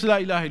have just la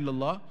ilaha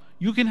illallah,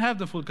 you can have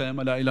the full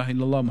kalima la ilaha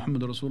illallah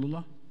Muhammad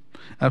Rasulullah.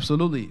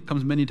 Absolutely, it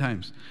comes many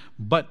times.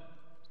 But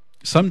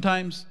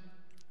sometimes,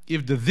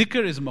 if the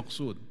dhikr is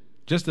maqsood,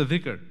 just the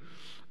dhikr,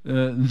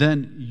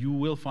 then you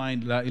will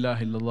find la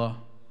ilaha illallah,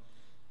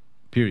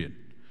 period.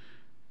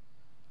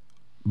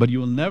 But you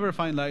will never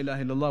find la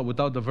ilaha illallah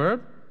without the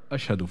verb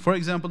ashhadu. For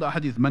example, the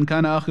hadith, man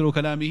kana akhiru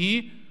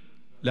kalamihi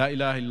la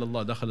ilaha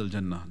illallah dakhala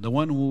al-jannah. The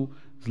one whose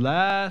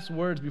last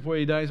words before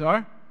he dies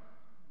are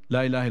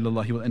la ilaha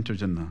illallah, he will enter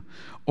Jannah.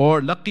 Or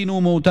laqinu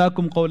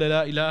mawtakum qawla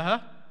la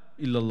ilaha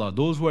illallah.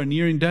 Those who are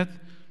nearing death,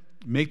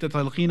 make the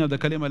talqeen of the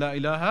kalima la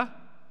ilaha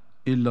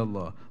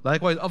illallah.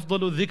 Likewise,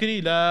 afdalu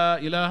dhikri la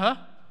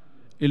ilaha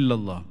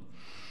illallah.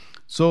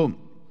 So,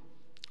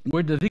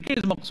 where the dhikr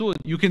is maqsood,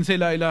 you can say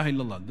la ilaha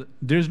illallah.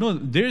 There's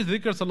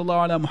dhikr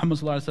sallallahu ala Muhammad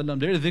sallallahu alaihi wasallam.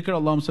 There is dhikr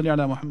Allahumma salli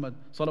ala Muhammad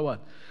salawat.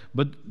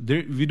 But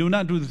we do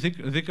not do the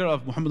dhikr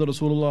of Muhammad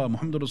Rasulullah,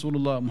 Muhammad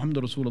Rasulullah, Muhammad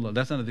Rasulullah.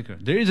 That's not a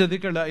dhikr. There is a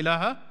dhikr la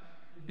ilaha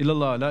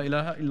illallah, la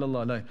ilaha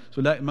illallah.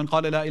 So man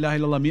qala la ilaha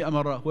illallah mi'a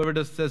marra.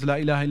 Whoever says la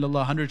ilaha illallah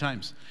 100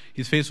 times,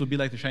 his face will be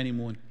like the shining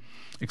moon,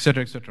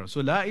 etc., etc.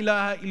 So la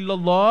ilaha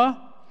illallah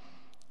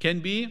can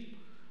be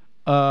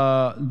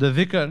the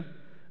dhikr,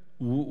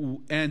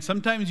 and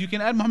sometimes you can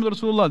add Muhammad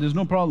Rasulullah, there's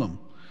no problem.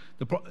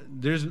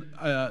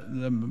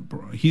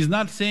 He's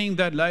not saying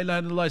that la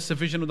ilaha illallah is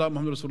sufficient without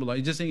Muhammad Rasulullah.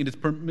 He's just saying it is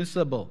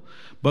permissible.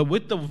 But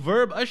with the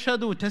verb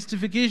ashhadu,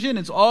 testification,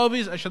 it's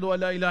always ashhadu an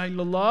la ilaha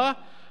illallah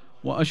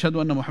wa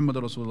ashhadu anna Muhammad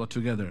Rasulullah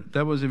together.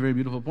 That was a very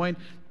beautiful point.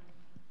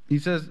 He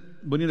says,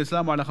 Bani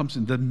al-Islam ala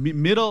khamsin. The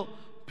middle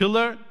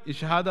pillar is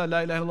shahada la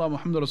ilaha illallah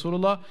Muhammad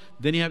Rasulullah.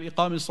 Then you have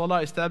iqam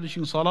as-salah,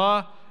 establishing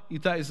salah,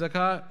 ita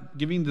is-zakah,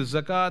 giving the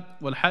zakat,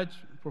 wal hajj,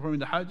 performing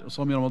the hajj,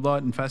 sawmi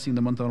Ramadan, and fasting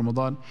the month of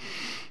Ramadan.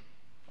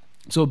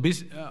 So we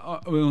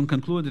will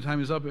conclude, the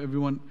time is up,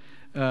 everyone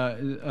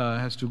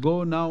has to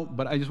go now,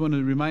 but I just want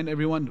to remind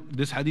everyone,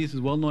 this hadith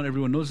is well known,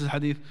 everyone knows this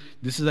hadith.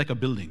 This is like a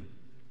building.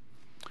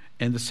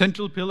 And the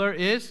central pillar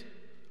is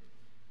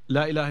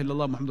La ilaha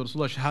illallah Muhammad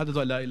Rasulullah,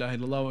 shahadatu la ilaha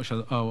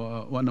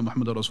illallah wa anna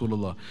Muhammad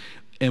Rasulullah.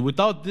 And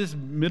without this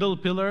middle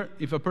pillar,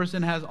 if a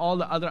person has all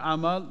the other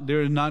amal,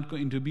 they're not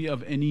going to be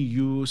of any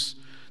use.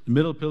 The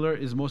middle pillar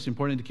is most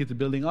important to keep the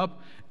building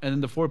up, and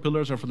then the 4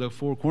 pillars are for the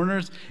 4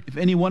 corners. If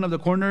any one of the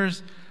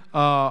corners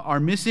are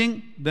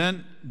missing,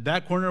 then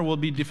that corner will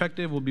be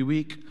defective, will be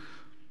weak.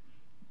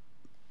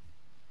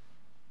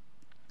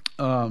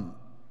 But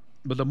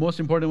the most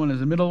important one is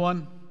the middle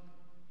one.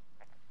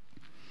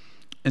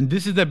 And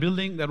this is the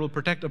building that will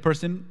protect a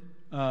person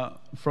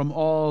from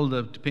all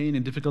the pain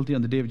and difficulty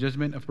on the Day of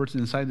Judgment. A person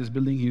inside this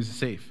building, he is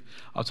safe.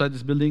 Outside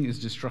this building is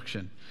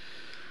destruction.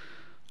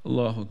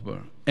 Allahu Akbar.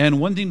 And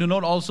one thing to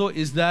note also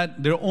is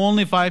that there are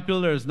only 5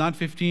 pillars, not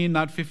 15,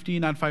 not 50,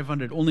 not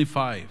 500, only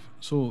 5.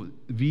 So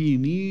we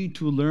need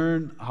to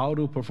learn how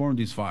to perform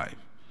these 5.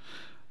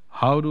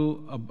 How to,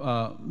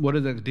 what are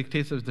the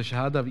dictates of the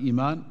shahada of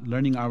iman,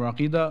 learning our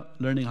aqidah,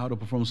 learning how to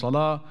perform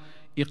salah,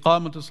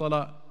 iqamatu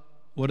salah,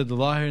 what are the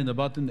zahir and the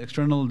batin, the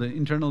external, the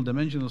internal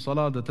dimension of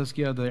salah, the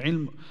tazkiyah, the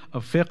ilm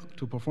of fiqh,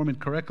 to perform it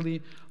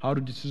correctly, how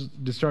to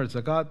discharge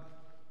zakat,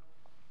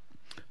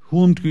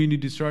 whom do you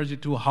need to discharge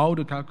it to, how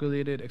to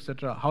calculate it,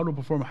 etc., how to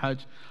perform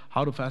hajj,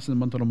 how to fast in the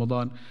month of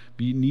Ramadan.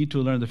 We need to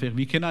learn the fiqh.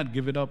 We cannot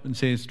give it up and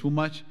say it's too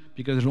much,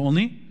 because there's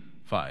only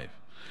 5.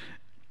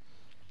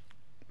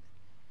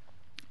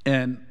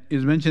 And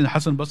it's mentioned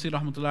Hassan Basri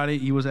rahmatullahi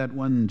alayhi, he was at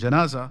one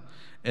janaza,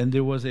 and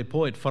there was a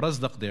poet,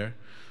 Farazdaq, there.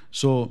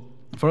 So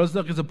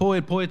Farazdaq is a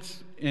poet.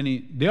 Poets,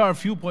 there are a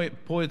few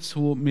poets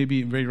who may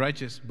be very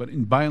righteous, but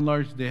by and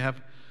large they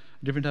have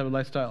different type of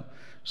lifestyle.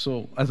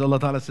 So as Allah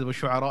Ta'ala says,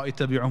 وَالشُّعَرَاءِ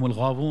اتَّبِعُهُمُ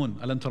الْغَاوُونَ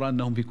أَلَمْ تَرَ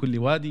أَنَّهُم فِي كُلِّ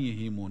وَادٍ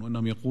يَهِيمُونَ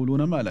وَأَنَّهُمْ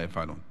يَقُولُونَ مَا لَا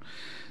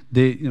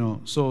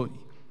يَفْعَلُونَ. So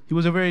he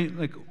was a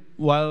very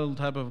wild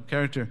type of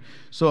character.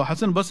 So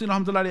Hassan al-Basri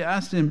rahmatullahi alayhi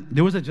asked him,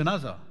 there was a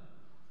janazah.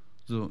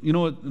 So you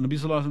know what Nabi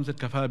sallallahu alayhi wa sallam said,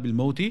 كَفَى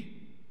بِالْمَوْتِ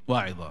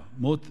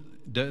وَاعِظًا.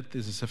 Death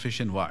is a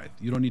sufficient wa'id.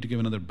 You don't need to give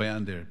another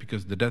bayan there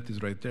because the death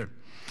is right there.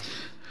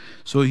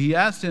 So he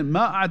asked him,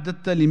 مَا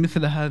أَعْدَدْتَ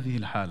لِمِثْلَ هَذِهِ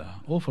الْحَالَةِ.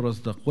 Oh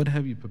Farazdaq, what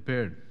have you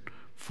prepared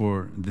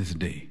for this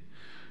day?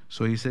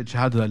 So he said,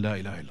 شهادة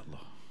لا إله إلا الله.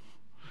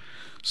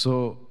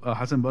 So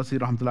Hassan Basri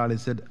rahmatullahi alayhi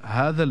said,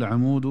 هذا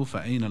العمود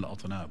فأين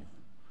الأطناب.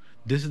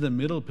 This is the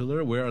middle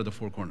pillar, where are the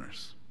four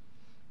corners?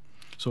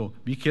 So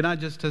we cannot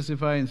just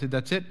testify and say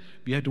that's it.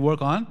 We have to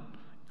work on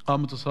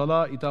Qamatul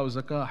Salah,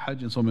 Ita'u Zakah,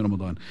 Hajj, and Sawm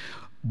Ramadan.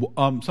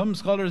 Some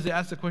scholars, they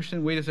ask the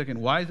question, wait a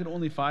second, why is it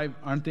only 5?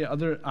 Aren't there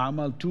other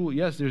amal too?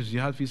 Yes, there's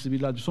jihad fi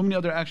sabilillah, there's so many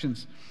other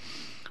actions.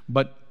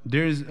 But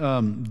there's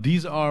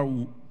these are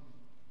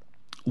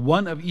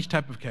one of each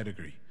type of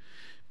category.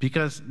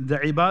 Because the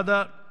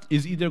ibadah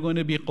is either going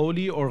to be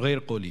qawli or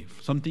ghair qawli,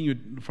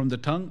 something from the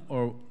tongue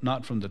or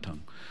not from the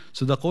tongue.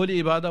 So the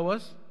qawli ibadah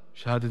was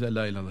shahadat la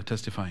ilaha illallah,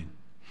 testifying.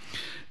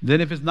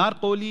 Then if it's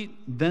not qawli,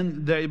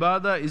 then the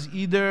ibadah is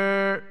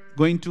either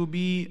going to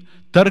be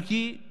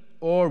tarki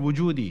or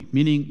wujudi,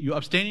 meaning you're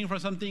abstaining from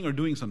something or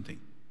doing something.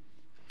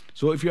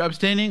 So if you're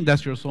abstaining,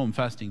 that's your sawm,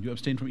 fasting. You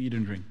abstain from eat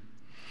and drink.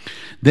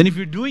 Then if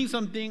you're doing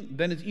something,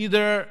 then it's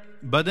either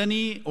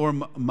badani or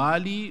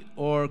mali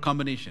or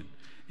combination.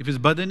 If it's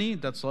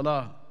badani, that's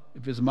salah.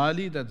 If it's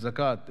mali, that's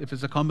zakat. If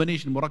it's a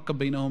combination, murakkab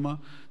bainahuma,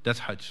 that's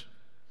hajj.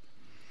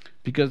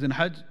 Because in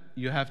hajj,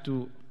 you have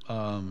to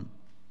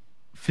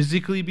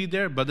physically be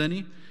there,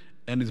 badani,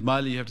 and it's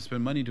mali, you have to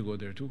spend money to go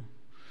there too.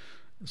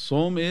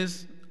 Sawm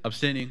is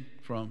abstaining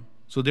from.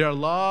 So there are a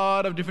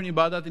lot of different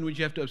ibadat in which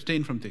you have to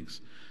abstain from things.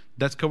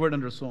 That's covered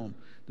under sawm.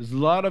 There's a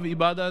lot of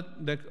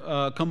ibadat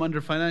that come under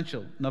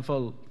financial,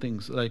 nafal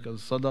things like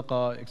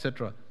sadaqah,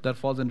 etc. That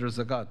falls under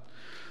zakat.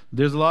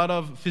 There's a lot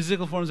of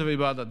physical forms of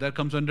ibadat that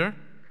comes under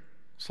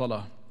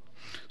salah.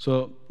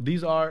 So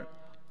these are,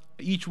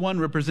 each one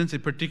represents a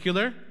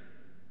particular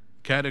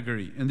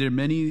category, and there are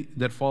many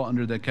that fall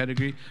under that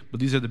category, but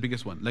these are the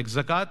biggest one. Like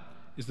zakat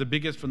is the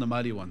biggest from the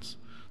mali ones.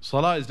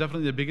 Salah is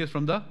definitely the biggest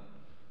from the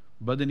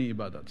badani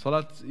ibadat.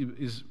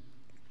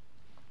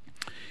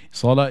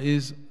 Salah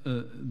is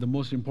the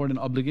most important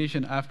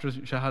obligation after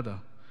shahada.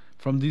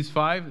 From these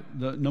 5,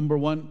 the number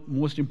one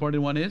most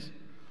important one is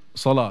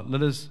salah.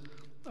 Let us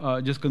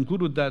just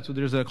conclude with that. So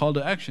there's a call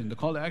to action. The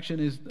call to action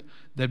is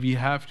that we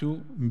have to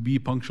be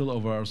punctual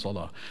over our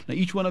salah. Now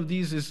each one of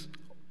these is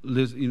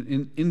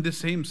in the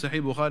same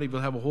Sahih Bukhari.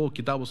 We'll have a whole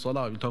kitab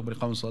al-salah. We'll talk about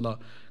iqam al-salah,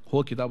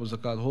 whole kitab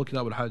al-zakat, whole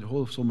kitab al-hajj,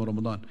 whole Sawm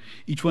Ramadan.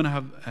 Each one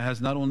has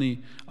not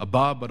only a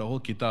bab but a whole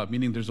kitab,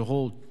 meaning there's a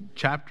whole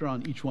chapter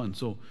on each one.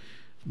 So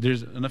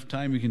there's enough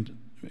time we can,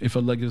 if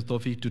Allah gives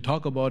tawfiq, to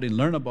talk about it and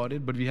learn about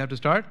it, but we have to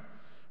start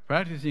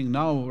practicing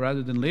now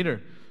rather than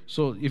later.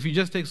 So if you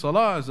just take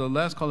salah as the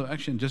last call to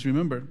action, just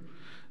remember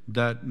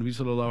that Nabi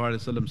sallallahu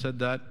alaihi wasallam said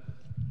that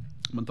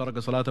Man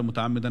taraka salata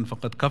muta'ammidan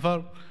faqad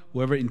kafar.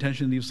 Whoever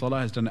intentionally leaves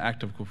salah has done an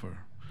act of kufr.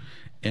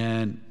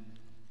 And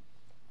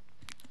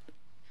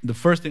the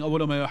first thing,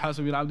 أول ما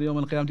يحاسب العبد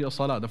يوم القيامة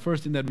الصلاة. The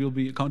first thing that will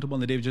be accountable on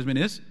the day of judgment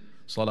is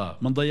salah.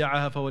 Man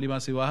ضيعها فهو لما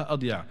سواها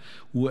أضيع.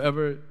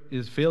 Whoever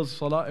fails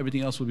salah,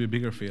 everything else will be a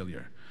bigger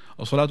failure.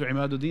 الصلاة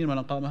عماد الدين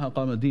من أقامها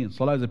قام الدين.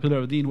 Salah is a pillar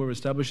of deen. Whoever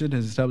establishes it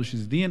has established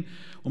his deen.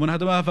 ومن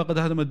هدمها فقد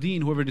هدم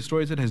الدين. Whoever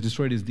destroys it has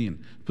destroyed his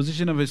deen.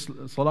 Position of his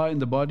salah in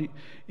the body,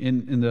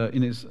 in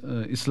his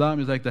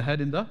Islam, is like the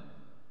head in the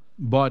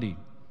body,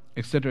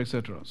 etc.,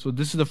 etc. So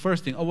this is the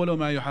first thing. أول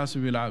ما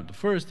يحاسب العبد. The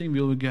first thing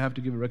we will have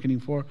to give a reckoning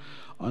for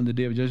on the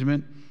day of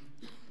judgment.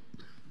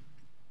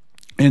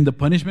 And the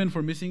punishment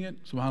for missing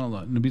it,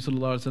 subhanAllah. Nabi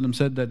sallallahu alaihi wasallam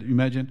said that,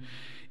 imagine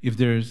if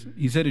there's,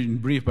 he said it in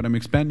brief, but I'm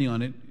expanding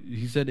on it.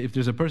 He said if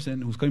there's a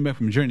person who's coming back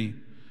from a journey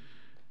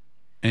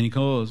and he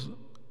goes,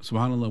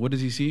 subhanAllah, what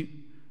does he see?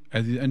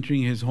 As he's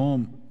entering his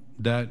home,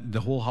 that the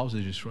whole house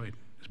is destroyed,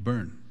 it's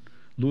burned,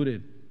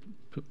 looted,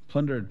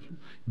 plundered.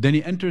 Then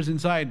he enters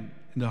inside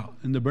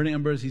in the burning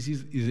embers, he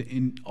sees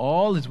in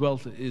all his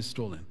wealth is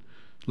stolen,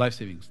 life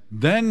savings.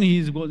 Then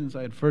he goes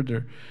inside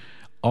further,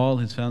 all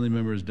his family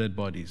members' dead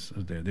bodies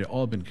are there. They've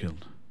all been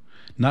killed.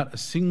 Not a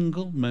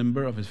single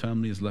member of his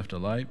family is left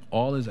alive.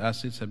 All his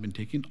assets have been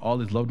taken. All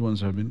his loved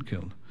ones have been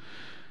killed.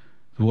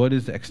 What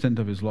is the extent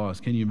of his loss?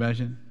 Can you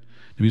imagine?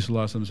 Nabi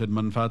sallallahu alaihi wasallam said,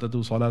 "Man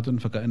fatatu salatun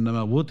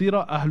faka'annama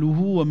wutira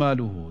ahluhu wa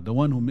maluhu." The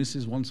one who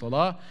misses one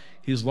salah,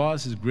 his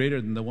loss is greater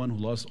than the one who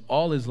lost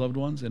all his loved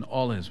ones and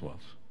all his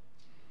wealth.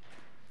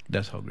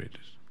 That's how great it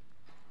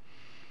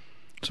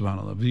is.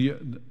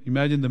 SubhanAllah.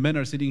 Imagine the men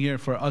are sitting here.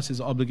 For us,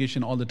 is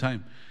obligation all the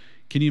time.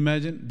 Can you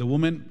imagine the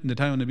woman in the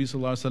time of Nabi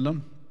sallallahu alaihi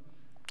wasallam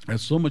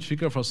has so much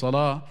fikr for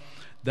salah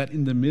that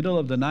in the middle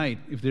of the night,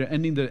 if they're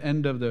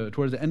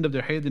towards the end of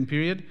their hayd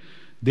period,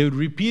 They would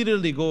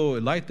repeatedly go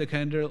light the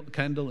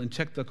candle and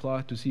check the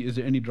cloth to see is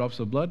there any drops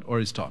of blood or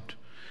is stopped.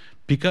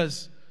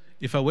 Because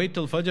if I wait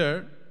till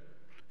Fajr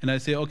and I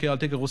say, okay, I'll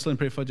take a ghusl and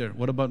pray Fajr,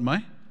 what about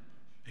my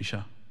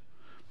Isha?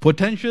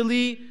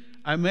 Potentially,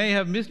 I may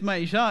have missed my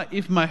Isha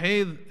if my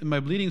hayd, my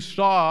bleeding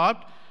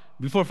stopped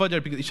before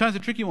Fajr, because Isha is a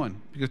tricky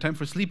one, because time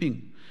for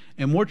sleeping.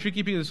 And more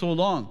tricky because it's so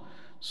long.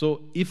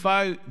 So if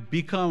I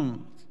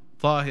become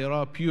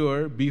tahira,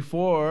 pure,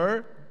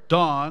 before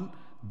dawn,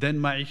 then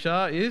my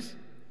Isha is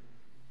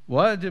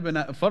wajib and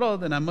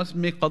farad, and I must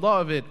make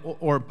qada of it,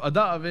 or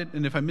ada of it,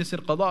 and if I miss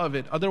it, qada of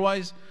it.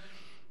 Otherwise,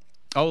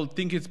 I will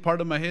think it's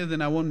part of my hayd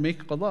and I won't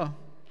make qada.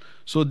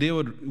 So they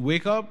would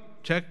wake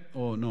up, check,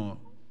 oh no,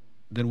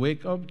 then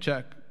wake up,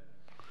 check.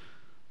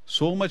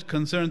 So much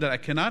concern that I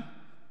cannot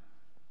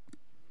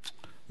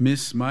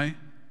miss my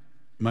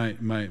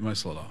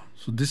salah.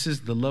 So this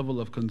is the level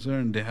of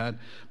concern they had.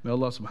 May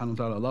Allah subhanahu wa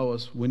ta'ala allow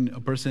us, when a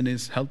person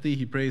is healthy,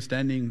 he prays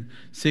standing,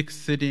 sick,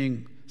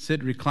 sitting,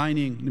 sit,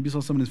 reclining. Nabi sallallahu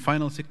alaihi wasallam, his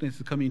final sickness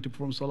is coming to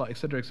perform salah,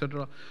 etc.,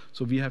 etc.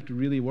 So we have to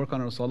really work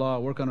on our salah,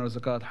 work on our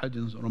zakat, hajj,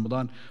 and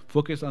Ramadan.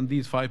 Focus on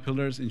these 5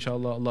 pillars.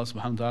 Inshallah, Allah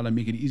subhanahu wa ta'ala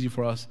make it easy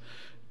for us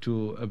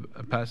to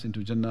pass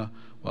into Jannah.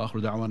 Wa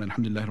akhiru da'wana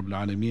alhamdulillahi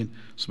rabbil alameen.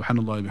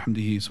 Subhanallah wa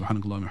bihamdihi,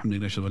 subhanakallah wa bihamdihi,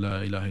 nashhadu an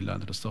la ilaha illa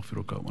anta,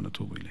 nastaghfiruka wa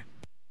natubu ilayk.